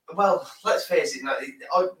 Let's face it.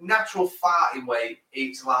 Natural fighting weight,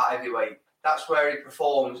 it's light heavyweight. That's where he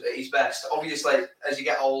performs at his best. Obviously, as you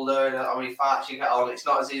get older and how many fights you get on, it's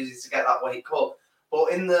not as easy to get that weight cut.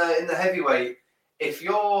 But in the heavyweight, if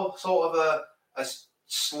you're sort of a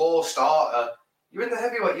slow starter, you're in the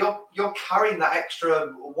heavyweight. You're carrying that extra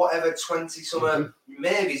whatever 20-something,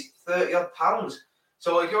 maybe 30-odd pounds.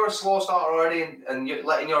 So if you're a slow starter already and you're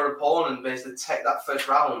letting your opponent basically take that first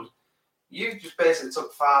round, you've just basically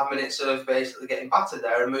took 5 minutes of basically getting battered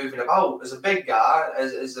there and moving about. As a big guy,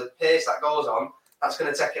 as the pace that goes on, that's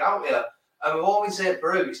going to take it out here. And with Owen St.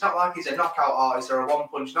 Peru, it's not like he's a knockout artist or a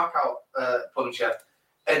one-punch knockout puncher.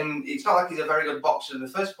 And it's not like he's a very good boxer in the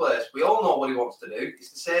first place. We all know what he wants to do.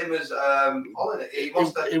 It's the same as Holland. He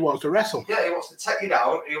wants to wrestle. Yeah, he wants to take you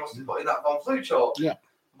down. He wants to put in that Von Flue choke. Yeah.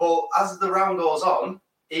 But as the round goes on,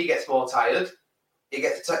 he gets more tired. He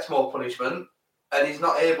takes more punishment. And he's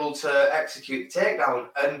not able to execute the takedown.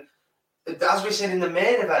 And as we've seen in the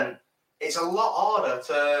main event, it's a lot harder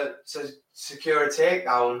to secure a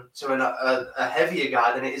takedown to a heavier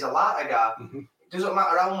guy than it is a lighter guy. Mm-hmm. It doesn't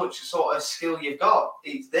matter how much sort of skill you've got.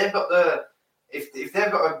 If they've got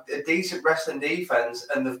a decent wrestling defense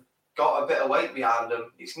and they've got a bit of weight behind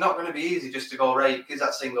them, it's not going to be easy just to go, right, give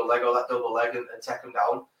that single leg or that double leg and take them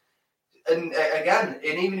down. And again,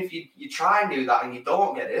 even if you try and do that and you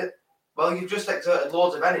don't get it, well, you've just exerted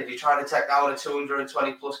loads of energy trying to take down a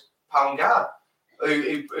 220 plus pound guy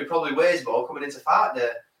who probably weighs more coming into fight day.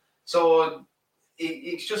 So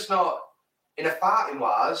it's just not, in a fighting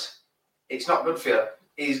wise, it's not good for you.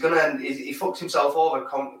 He fucks himself over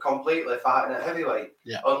completely fighting at heavyweight.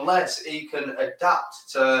 Yeah. Unless he can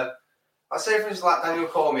adapt to, I say for instance like Daniel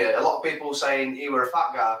Cormier, a lot of people saying he were a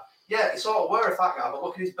fat guy. Yeah, he sort of were a fat guy, but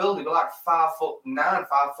look at his build. He was like 5'9",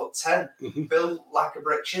 5'10", mm-hmm. built like a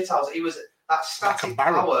brick shithouse. He was that static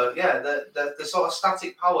power. Yeah, the sort of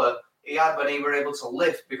static power he had when he were able to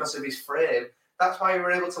lift because of his frame. That's why he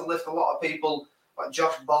were able to lift a lot of people like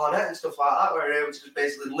Josh Barnett and stuff like that, where he were able to just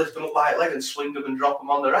basically lift them up by a leg and swing them and drop them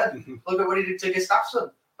on their head. Mm-hmm. Look at what he did to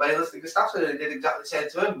Gustafsson. When he lifted Gustafsson, he did exactly the same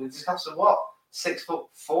to him. Gustafsson, what? 6'4",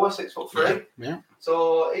 6'3". Yeah.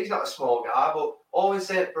 So he's not a small guy, but Owen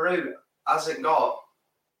St. Peru hasn't got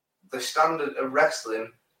the standard of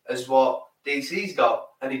wrestling as what DC's got,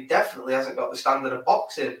 and he definitely hasn't got the standard of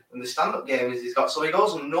boxing and the stand-up game as he's got. So he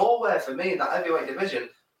goes nowhere for me in that heavyweight division,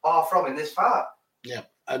 far from in this fight. Yeah.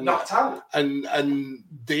 Knocked out. And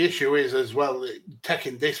the issue is as well,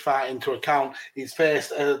 taking this fight into account, he's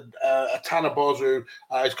faced a Tanner Boz who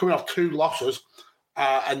is coming off 2 losses,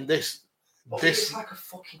 and this is like a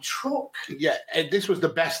fucking truck. Yeah, this was the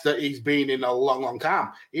best that he's been in a long, long time.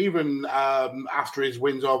 Even after his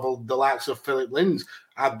wins over the likes of Philip Linz,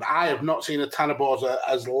 I have not seen a Tanner Boz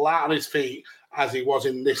as light on his feet as he was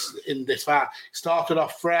in this fight. Started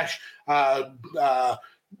off fresh.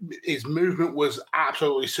 His movement was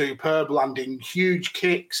absolutely superb, landing huge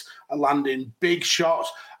kicks and landing big shots.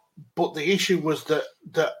 But the issue was that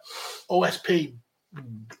OSP,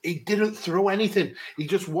 he didn't throw anything. He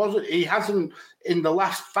just wasn't. He hasn't, in the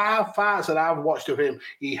last 5 fights that I've watched of him,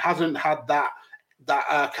 he hasn't had that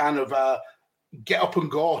kind of get up and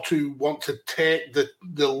go to want to take the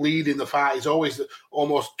lead in the fight. He's always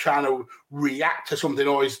almost trying to react to something,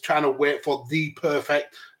 or he's trying to wait for the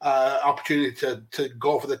perfect opportunity to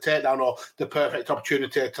go for the takedown, or the perfect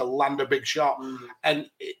opportunity to land a big shot. And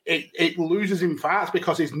it loses him fights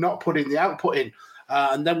because he's not putting the output in.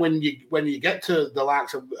 And then when you get to the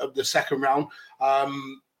likes of the second round,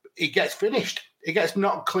 he gets finished. He gets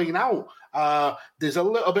knocked clean out. There's a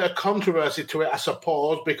little bit of controversy to it, I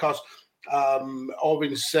suppose, because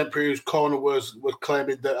Owen St. Peru's corner was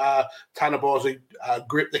claiming that Tanner Boz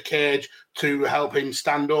gripped the cage to help him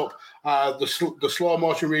stand up. The slow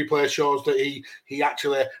motion replay shows that he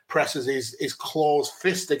actually presses his closed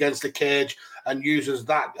fist against the cage and uses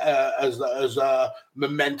that as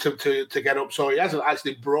momentum to get up. So he hasn't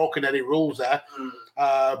actually broken any rules there.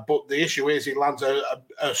 But the issue is he lands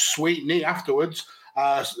a sweet knee afterwards.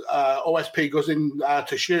 OSP goes in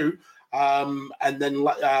to shoot. And then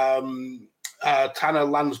Tanner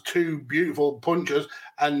lands 2 beautiful punches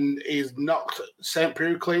and he's knocked St.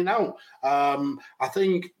 Peru clean out. I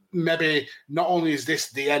think maybe not only is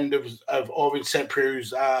this the end of Owen St.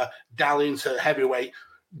 Peru's dallying to heavyweight,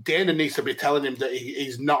 Dana needs to be telling him that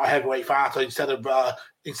he's not a heavyweight fighter instead of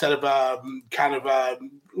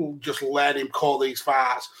just letting him call these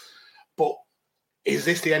fights. But is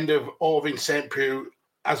this the end of Owen St. Peru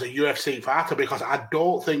as a UFC fighter? Because I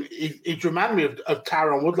don't think it reminds me of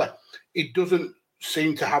Tyron Woodley. He doesn't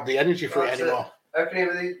seem to have the energy for it anymore.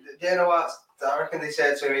 I reckon they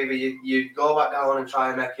said to him, either you go back down and try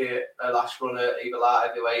and make it a last run at either light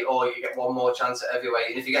heavyweight, or you get one more chance at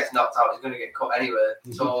heavyweight. And if he gets knocked out, he's going to get cut anyway.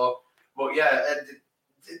 Mm-hmm. So, but yeah,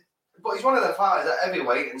 but he's one of the fighters at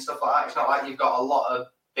heavyweight and stuff like that. It's not like you've got a lot of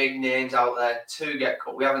big names out there to get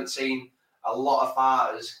cut. We haven't seen a lot of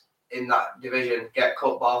fighters in that division get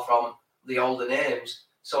cut bar from the older names.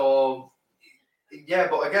 So, yeah,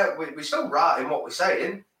 but again, we're still right in what we're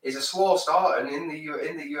saying. It's a slow start, and in the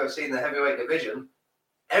UFC, in the heavyweight division,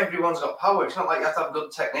 everyone's got power. It's not like you have to have good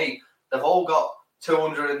technique. They've all got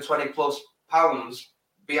 220 plus pounds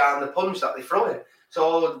behind the punch that they throw in.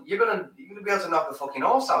 So you're gonna be able to knock the fucking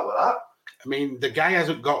horse out with that. I mean, the guy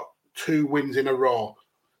hasn't got 2 wins in a row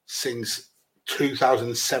since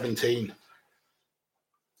 2017.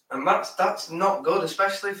 And that's not good,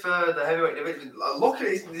 especially for the heavyweight division. Look at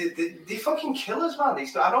it, they fucking killers, man.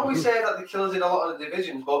 I know we say that the killers in a lot of the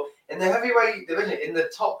divisions, but in the heavyweight division, in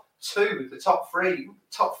the top 2, the top 3,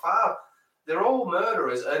 top 5, they're all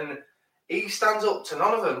murderers, and he stands up to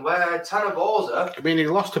none of them. Where Tanner Bowser, I mean, he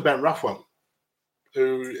lost to Ben Rothwell,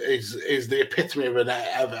 who is the epitome of a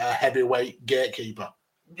heavyweight gatekeeper.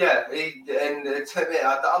 Yeah,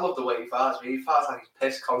 I love the way he farts. He farts like he's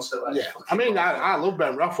pissed constantly. Yeah, I mean, I love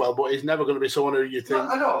Ben Rothwell, but he's never going to be someone who you think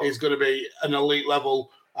is going to be an elite level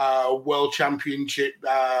world championship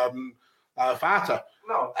fighter.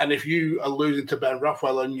 No. And if you are losing to Ben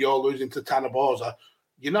Rothwell and you're losing to Tanner Bowser,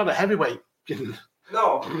 you're not a heavyweight.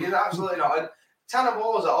 No, you're absolutely not. And Tanner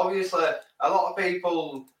Bowser, obviously, a lot of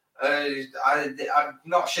people, I'm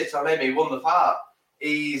not shit on him, he won the fight.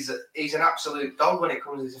 He's an absolute dog when it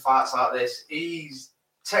comes into fights like this. He's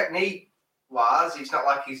technique-wise, it's not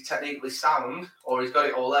like he's technically sound or he's got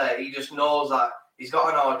it all there. He just knows that he's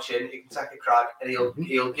got an hard chin, he can take a crack, and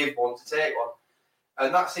he'll give one to take one.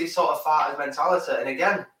 And that's his sort of fighter's mentality. And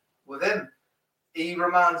again, with him, he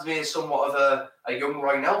reminds me somewhat of a young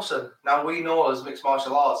Roy Nelson. Now, we know as mixed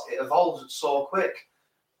martial arts, it evolves so quick.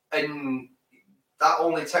 And that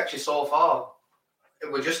only takes you so far.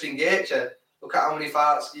 We're just engaged. Look at how many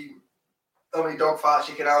dog fights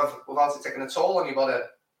you can have without it taking a toll on your body.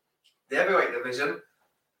 The heavyweight division,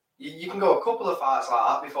 you can go a couple of fights like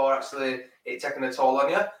that before actually it taking a toll on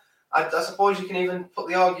you. I suppose you can even put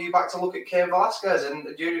the argue back to look at Cain Velasquez and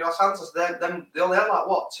Junior Dos Santos. They only had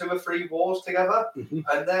 2 or 3 wars together,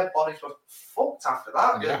 and their bodies were fucked after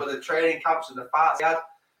that with the training camps and the fights they had.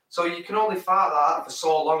 So you can only fight that for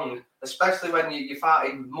so long, especially when you're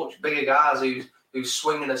fighting much bigger guys who's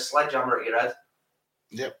swinging a sledgehammer at your head.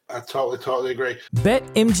 Yep, I totally agree.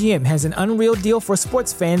 BetMGM has an unreal deal for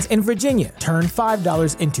sports fans in Virginia. Turn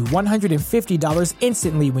 $5 into $150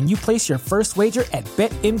 instantly when you place your first wager at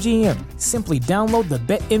BetMGM. Simply download the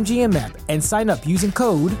BetMGM app and sign up using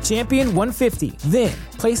code Champion150. Then,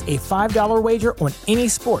 place a $5 wager on any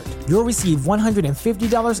sport. You'll receive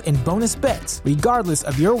 $150 in bonus bets, regardless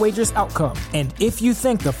of your wager's outcome. And if you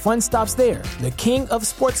think the fun stops there, the king of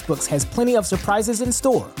sportsbooks has plenty of surprises in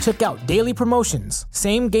store. Check out daily promotions,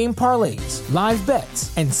 same-game parlays, live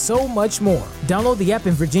bets, and so much more. Download the app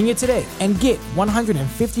in Virginia today and get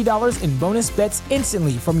 $150 in bonus bets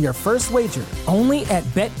instantly from your first wager. Only at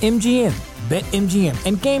BetMGM. BetMGM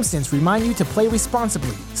and GameSense remind you to play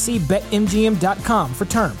responsibly. See BetMGM.com for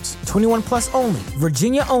terms. 21 plus only.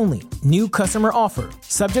 Virginia only. New customer offer.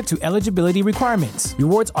 Subject to eligibility requirements.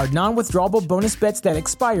 Rewards are non-withdrawable bonus bets that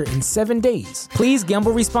expire in 7 days. Please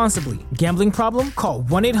gamble responsibly. Gambling problem? Call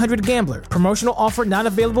 1-800-GAMBLER. Promotional offer not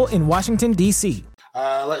available in Washington, D.C.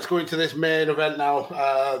 Let's go into this main event now.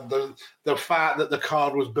 The fact that the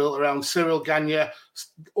card was built around Cyril Gane,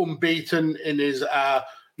 unbeaten in his...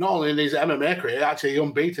 not only in his MMA career, actually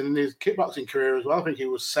unbeaten in his kickboxing career as well. I think he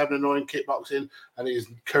was 7-0 in kickboxing, and he's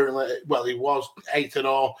currently, he was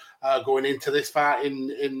 8-0 going into this fight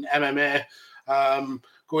in MMA,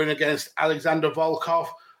 going against Alexander Volkov.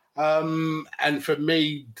 And for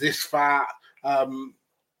me, this fight,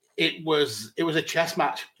 it was a chess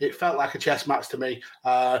match. It felt like a chess match to me.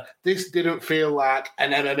 This didn't feel like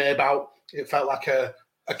an MMA bout. It felt like a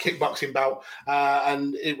kickboxing bout,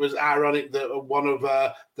 and it was ironic that one of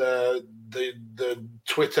the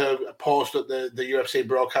Twitter post that the UFC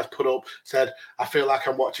broadcast put up said, "I feel like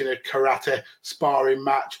I'm watching a karate sparring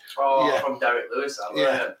match." From Derek Lewis.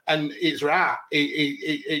 And it's right.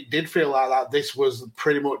 It did feel like that. This was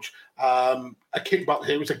pretty much a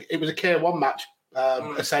kickboxing. It was a K1 match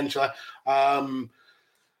essentially.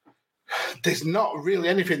 There's not really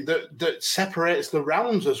anything that separates the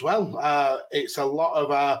rounds as well. It's a lot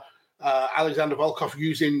of Alexander Volkov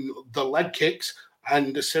using the leg kicks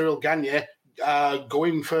and Cyril Gane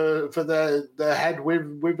going for the head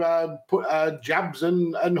with jabs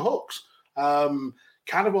and hooks,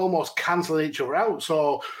 kind of almost cancelling each other out.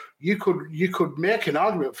 So you could make an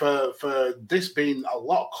argument for this being a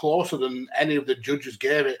lot closer than any of the judges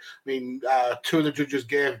gave it. I mean, 2 of the judges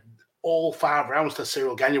gave all 5 rounds to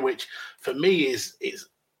Cyril Gane, which for me is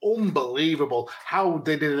unbelievable. How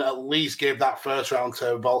they didn't at least give that first round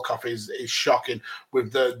to Volkov is shocking,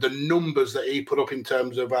 with the numbers that he put up in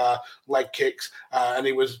terms of leg kicks, and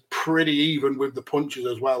he was pretty even with the punches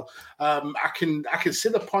as well. I can see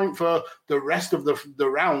the point for the rest of the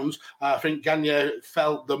rounds. I think Gane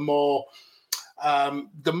felt the more I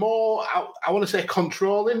want to say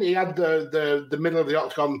controlling. He had the middle of the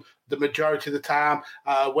octagon the majority of the time.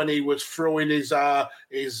 When he was throwing his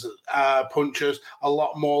punches, a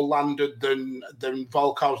lot more landed than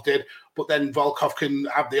Volkov's did. But then Volkov can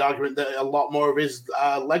have the argument that a lot more of his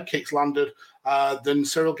leg kicks landed than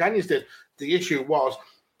Cyril Gagne's did. The issue was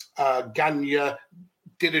Gane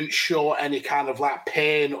didn't show any kind of like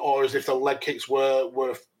pain or as if the leg kicks were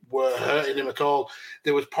hurting him at all.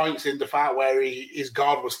 There was points in the fight where his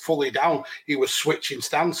guard was fully down. He was switching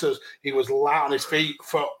stances. He was light on his feet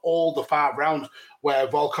for all the 5 rounds, where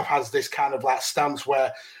Volkov has this kind of like stance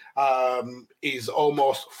where he's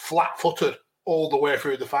almost flat-footed all the way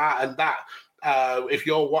through the fight. And that, if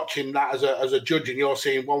you're watching that as a judge and you're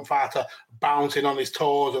seeing one fighter bouncing on his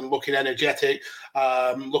toes and looking energetic,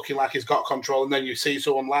 looking like he's got control, and then you see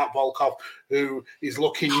someone like Volkov who is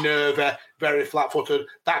looking nervy, very flat-footed,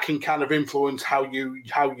 that can kind of influence how you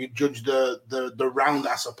judge the round,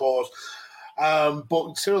 I suppose.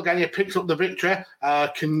 But Cyril Gane picks up the victory,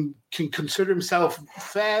 can consider himself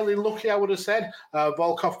fairly lucky, I would have said.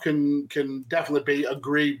 Volkov can definitely be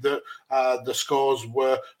aggrieved that the scores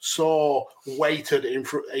were so weighted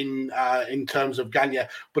in terms of Gane,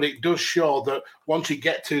 but it does show that once you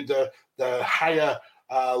get to the higher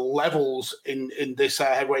levels in this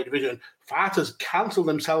heavyweight division, fighters cancel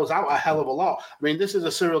themselves out a hell of a lot. I mean, this is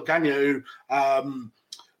a Cyril Gane who,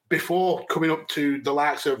 before coming up to the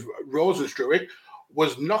likes of Rosenstruik,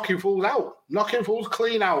 was knocking fools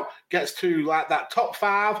clean out, gets to like that top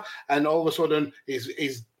 5, and all of a sudden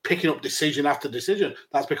is picking up decision after decision.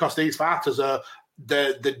 That's because these fighters are,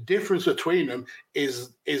 the difference between them is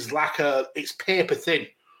like it's paper thin.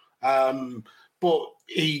 But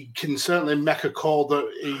he can certainly make a call that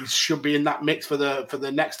he should be in that mix for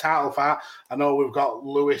the next title fight. I know we've got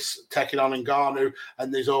Lewis taking on Ngannou,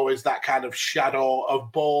 and there's always that kind of shadow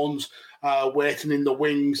of Bones waiting in the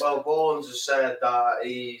wings. Well, Bones has said that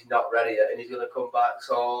he's not ready yet and he's going to come back.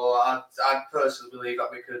 So I personally believe that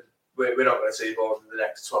we're not going to see Bones in the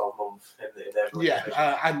next 12 months.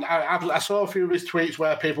 And I saw a few of his tweets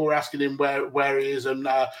where people were asking him where he is and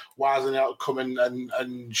why hasn't he not come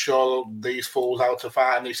and show these fools how to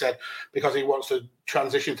fight. And he said because he wants to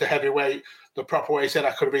transition to heavyweight the proper way. He said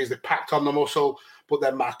I could have easily packed on the muscle, but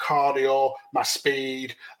then my cardio, my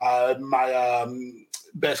speed,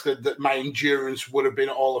 basically my endurance would have been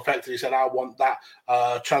all affected. He said, I want that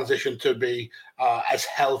transition to be as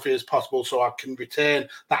healthy as possible so I can retain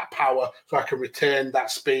that power, so I can retain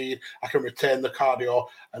that speed, I can retain the cardio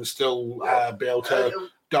and still be able to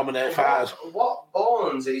dominate fighters. What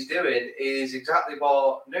Bones is doing is exactly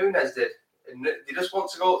what Nunes did. They just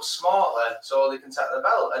want to go up smartly so they can take the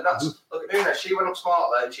belt. And that's, look at Nunes, she went up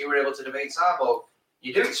smartly and she were able to defeat Cyborg.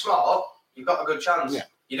 You do it smart, you've got a good chance. Yeah.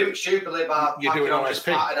 You do it stupidly by packing on just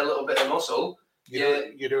fat and a little bit of muscle.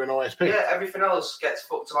 You're doing OSP. Yeah, everything else gets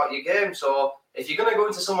fucked about your game. So if you're going to go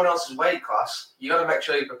into someone else's weight class, you got to make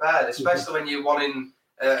sure you're prepared, especially when you're wanting.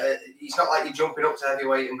 It's not like you're jumping up to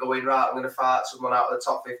heavyweight and going, right, I'm going to fight someone out of the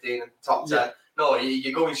top 15 and top 10. Yeah. No,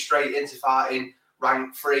 you're going straight into fighting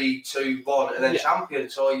rank 3, 2, 1, and then champion.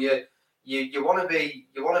 So you want to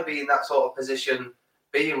be in that sort of position,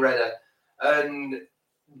 being ready. And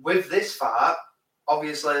with this fight,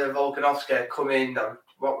 obviously Volkanovski coming.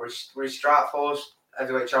 What were his Strikeforce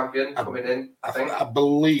heavyweight champion coming in? I think. I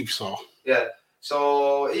believe so. Yeah.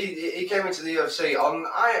 So he came into the UFC on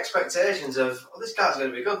high expectations of this guy's going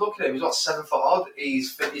to be good. Look at him. He's got 7 foot odd.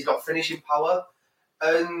 He's got finishing power.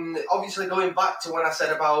 And obviously going back to when I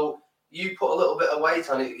said about you put a little bit of weight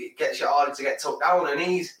on it, it gets you harder to get took down. And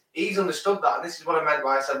he's understood that. And this is what I meant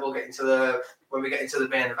by I said when we get into the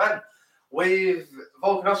main event. With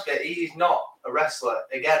Volkanovski, he's not a wrestler.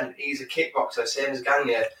 Again, he's a kickboxer, same as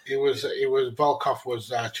Gane. He was Volkov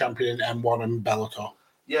was champion in M1 and Bellator.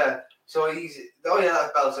 Yeah, so that's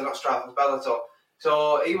Bellator, not Strikeforce, Bellator.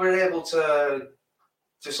 So he was able to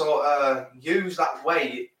sort of use that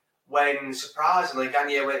weight when surprisingly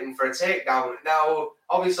Gane went in for a takedown. Now,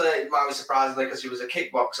 obviously, it might be surprisingly because he was a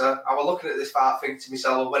kickboxer. I was looking at this fight thinking to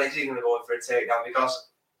myself, well, when is he going to go in for a takedown? Because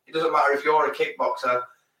it doesn't matter if you're a kickboxer.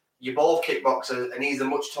 You're both kickboxers, and he's a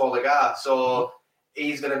much taller guy, so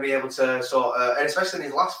he's going to be able to sort of, and especially in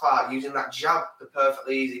his last fight, using that jab the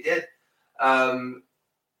perfectly easy did.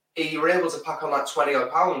 He were able to pack on that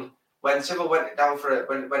 20-odd pound. When Cyril went in for a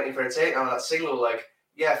takedown on that single leg,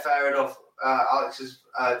 yeah, fair enough. Alex's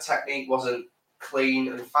technique wasn't clean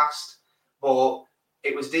and fast, but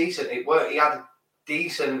it was decent. It worked. He had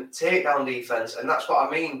decent takedown defense, and that's what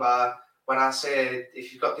I mean by when I say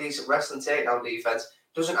if you've got decent wrestling takedown defense.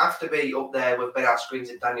 Doesn't have to be up there with Ben Askren's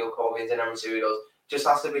and Daniel Cormier's and everything he does. Just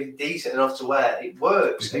has to be decent enough to where it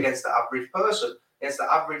works against the average person, against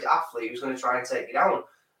the average athlete who's going to try and take you down.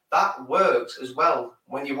 that works as well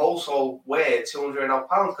when you also weigh 200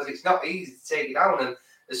 pounds, because it's not easy to take you down. And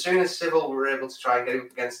as soon as Civil were able to try and get him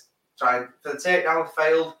against, for the takedown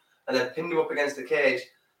failed and then pinned him up against the cage,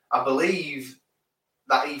 I believe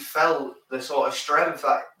that he felt the sort of strength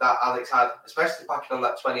that Alex had, especially packing on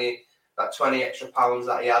that 20 extra pounds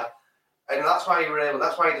that he had. And that's why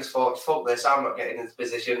he just thought, fuck this, I'm not getting in this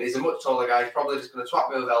position. He's a much taller guy, he's probably just going to swap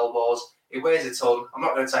me with elbows. He weighs a ton, I'm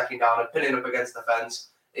not going to take him down and pin him up against the fence.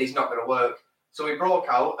 He's not going to work. So he broke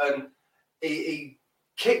out and he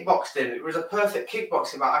kickboxed him. It was a perfect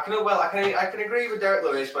kickboxing match. I can agree with Derek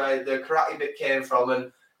Lewis where the karate bit came from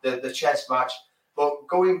and the chess match, but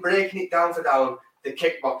breaking it down for down, the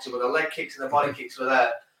kickboxing with the leg kicks and the body kicks were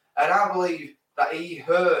there. And I believe that he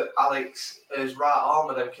hurt Alex's right arm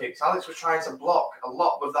with them kicks. Alex was trying to block a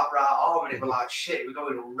lot with that right arm, and it was like, shit, we're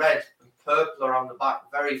going red and purple around the back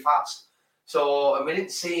very fast. So, and we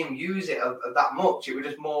didn't see him use it that much. It was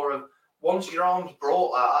just more of, once your arm's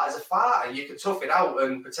broke like that, as a fighter, you can tough it out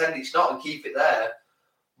and pretend it's not and keep it there.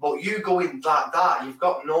 But you go in like that, you've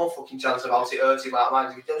got no fucking chance about it hurting like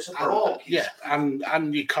mine. It's a broke. Yeah,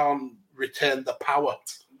 and you can't retain the power.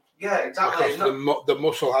 Yeah, exactly. Because the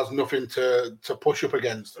muscle has nothing to push up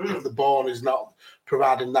against. The bone is not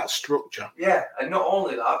providing that structure. Yeah, and not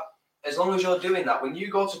only that, as long as you're doing that, when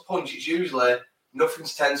you go to punch, it's usually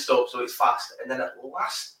nothing's tensed up, so it's fast. And then at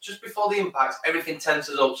last, just before the impact, everything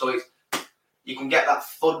tenses up, so you can get that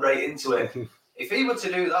thud right into it. If he were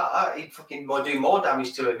to do that, he'd fucking do more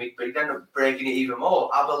damage to him, but he'd end up breaking it even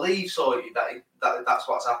more. I believe so, that's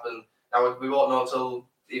what's happened. Now, we won't know until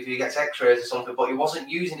if he gets x-rays or something, but he wasn't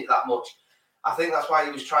using it that much. I think that's why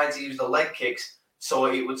he was trying to use the leg kicks, so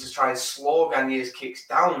it was to try and slow Gane's kicks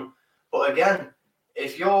down. But again,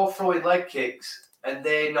 if you're throwing leg kicks and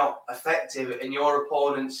they're not effective and your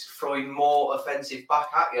opponent's throwing more offensive back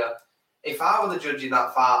at you, if I were the judge in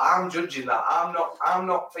that fight, I'm judging that. I'm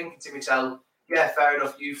not thinking to myself, yeah, fair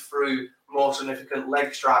enough, you threw more significant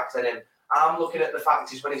leg strikes than him. I'm looking at the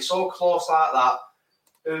fact is when it's so close like that,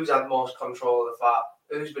 who's had most control of the fight?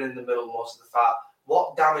 Who's been in the middle most of the fight?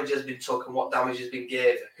 What damage has been took and what damage has been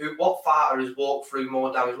given? What fighter has walked through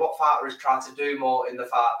more damage? What fighter has tried to do more in the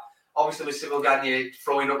fight? Obviously, with Civil Gane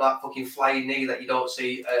throwing up that fucking flying knee that you don't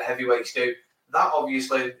see heavyweights do, that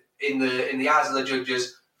obviously, in the eyes of the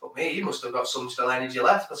judges, for me, he must have got some still energy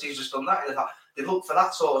left because he's just done that. In the fact, they look for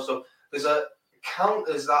that sort of stuff. There's a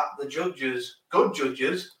counters that the judges, good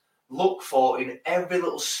judges, look for in every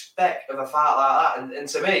little speck of a fight like that. And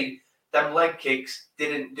to me, them leg kicks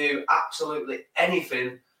didn't do absolutely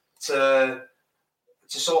anything to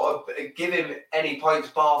sort of give him any points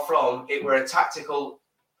bar from. It were a tactical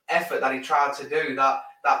effort that he tried to do that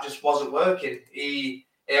just wasn't working.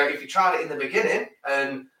 If he tried it in the beginning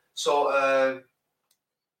and sort of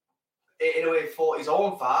in a way fought his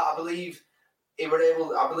own fight, I believe it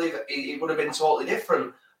would have been totally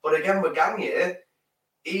different. But again, with Gane,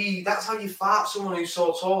 that's how you fight someone who's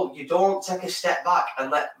so tall. You don't take a step back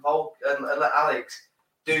and let Alex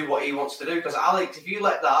do what he wants to do. Because Alex, if you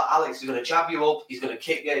let that, Alex is going to jab you up, he's going to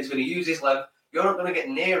kick you, he's going to use his length. You're not going to get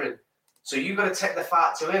near him. So you've got to take the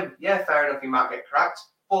fight to him. Yeah, fair enough, he might get cracked.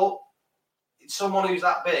 But someone who's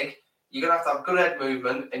that big, you're going to have good head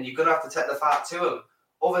movement and you're going to have to take the fight to him.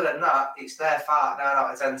 Other than that, it's their fight 9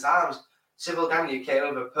 out of 10 times. Civil Gane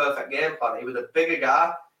came with a perfect game plan. He was a bigger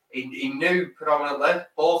guy. He knew predominantly,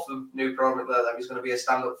 both of them knew predominantly that it was going to be a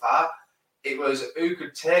stand-up fight. It was who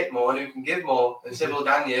could take more and who can give more. And Civil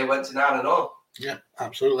Gane went to 9-0. Yeah,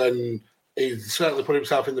 absolutely. And he certainly put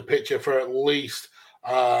himself in the picture for at least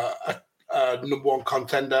a number one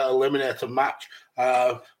contender eliminator match,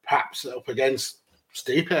 perhaps up against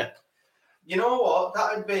Stipe. You know what?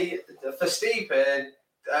 That would be, for Stipe,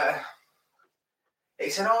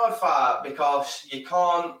 it's an hard fight because you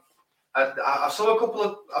can't. I saw a couple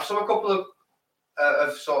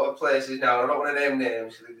of sort of places now. I don't want to name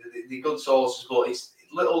names. The good sources, but it's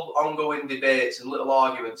little ongoing debates and little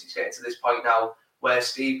arguments. It's getting to this point now where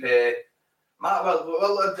Stipe might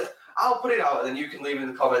well. I'll put it out and then you can leave it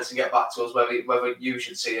in the comments and get back to us whether you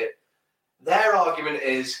should see it. Their argument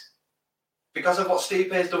is because of what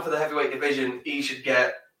Stipe has done for the heavyweight division, he should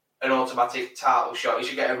get an automatic title shot. He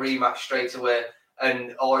should get a rematch straight away.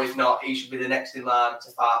 Or if not, he should be the next in line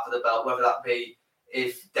to fight for the belt, whether that be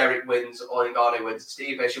if Derek wins or Gane wins.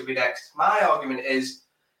 Stipe should be next. My argument is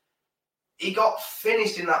he got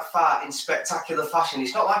finished in that fight in spectacular fashion.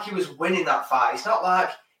 It's not like he was winning that fight. It's not like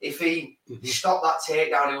if he stopped that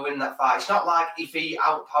takedown, he would win that fight. It's not like if he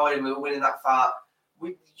outpowered him, he would win that fight.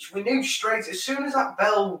 We knew straight, as soon as that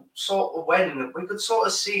bell sort of went, we could sort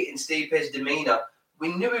of see it in Stipe's demeanour.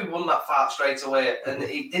 We knew he won that fight straight away, and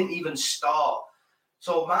he didn't even start.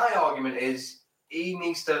 So my argument is he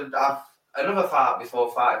needs to have another fight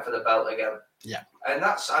before fighting for the belt again. Yeah. And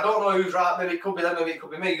I don't know who's right. Maybe it could be them, maybe it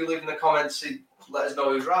could be me. You leave in the comments, let us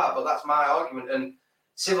know who's right. But that's my argument. And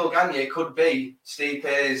Cyril Gane could be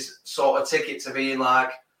Stipe's sort of ticket to being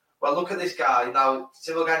like, well, look at this guy. Now,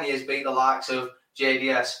 Cyril Gane has beat the likes of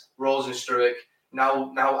JDS, Rosenstruik,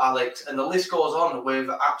 now Alex, and the list goes on with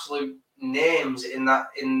absolute names in that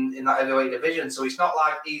heavyweight division. So it's not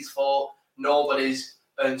like he's fought nobodies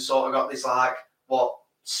and sort of got this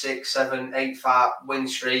 6, 7, 8 fight win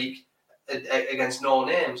streak against no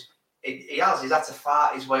names. He's had to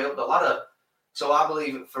fight his way up the ladder. So I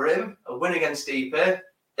believe for him, a win against Stipe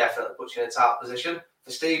definitely puts you in a top position.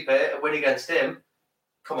 For Stipe, a win against him,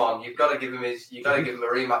 come on, you've got to give him a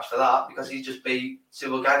rematch for that, because he's just beat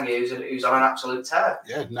Cyril Gane, who's on an absolute tear.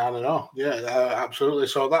 Yeah, no. Yeah, absolutely.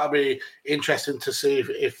 So that'll be interesting to see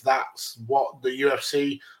if that's what the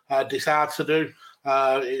UFC decides to do.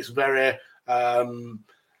 It's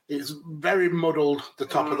very muddled, the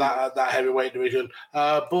top of that heavyweight division.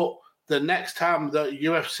 But the next time that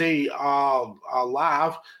UFC are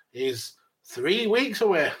live is 3 weeks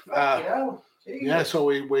away. Yeah, so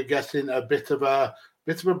we're getting a bit of a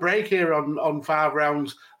break here on 5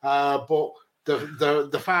 rounds. But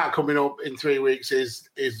the fight coming up in 3 weeks is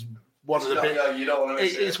one of the biggest. You don't want to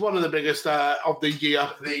miss it. It's one of the biggest of the year.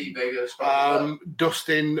 The biggest.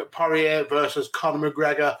 Dustin Poirier versus Conor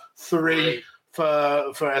McGregor 3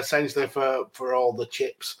 for essentially for all the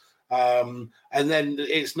chips. And then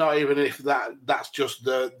it's not even if that's just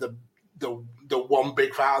the one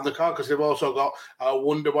big fight on the card, because they've also got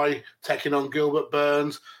Wonderboy taking on Gilbert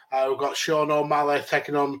Burns. We've got Sean O'Malley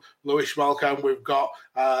taking on Louis Schmalka. We've got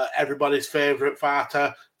everybody's favourite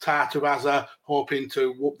fighter, Tartuaza, hoping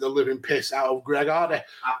to whoop the living piss out of Greg Hardy.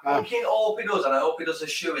 I fucking hope he does, and I hope he does a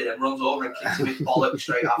shoe-in and runs over and kicks him his bollocks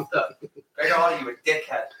straight after. Greg Hardy, you a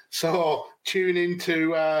dickhead. So tune in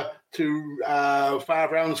to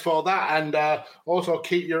 5 rounds for that, and also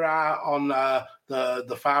keep your eye on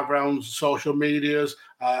the 5 rounds social medias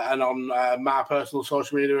and on my personal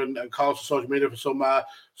social media and Carl's social media for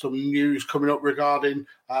some news coming up regarding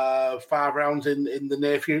 5 rounds in the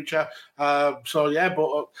near future. But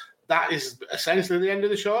that is essentially the end of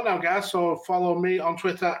the show now, guys. So follow me on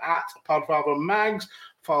Twitter at PodfatherMags.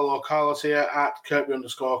 Follow Carlos here at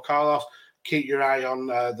Kirby_Carlos. Keep your eye on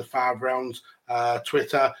the 5 rounds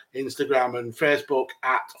Twitter, Instagram, and Facebook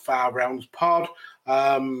at 5 rounds pod.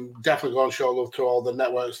 Definitely go and show love to all the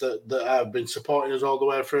networks that have been supporting us all the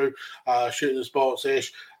way through, Shooting the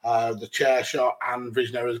Sports-ish, the Chair Shot, and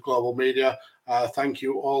Visionaries Global Media. Thank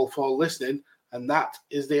you all for listening, and that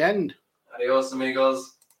is the end. Adios,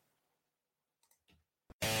 amigos.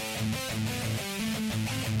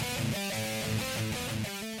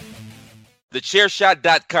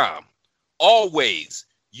 TheChairShot.com. Always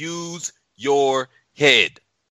use your head.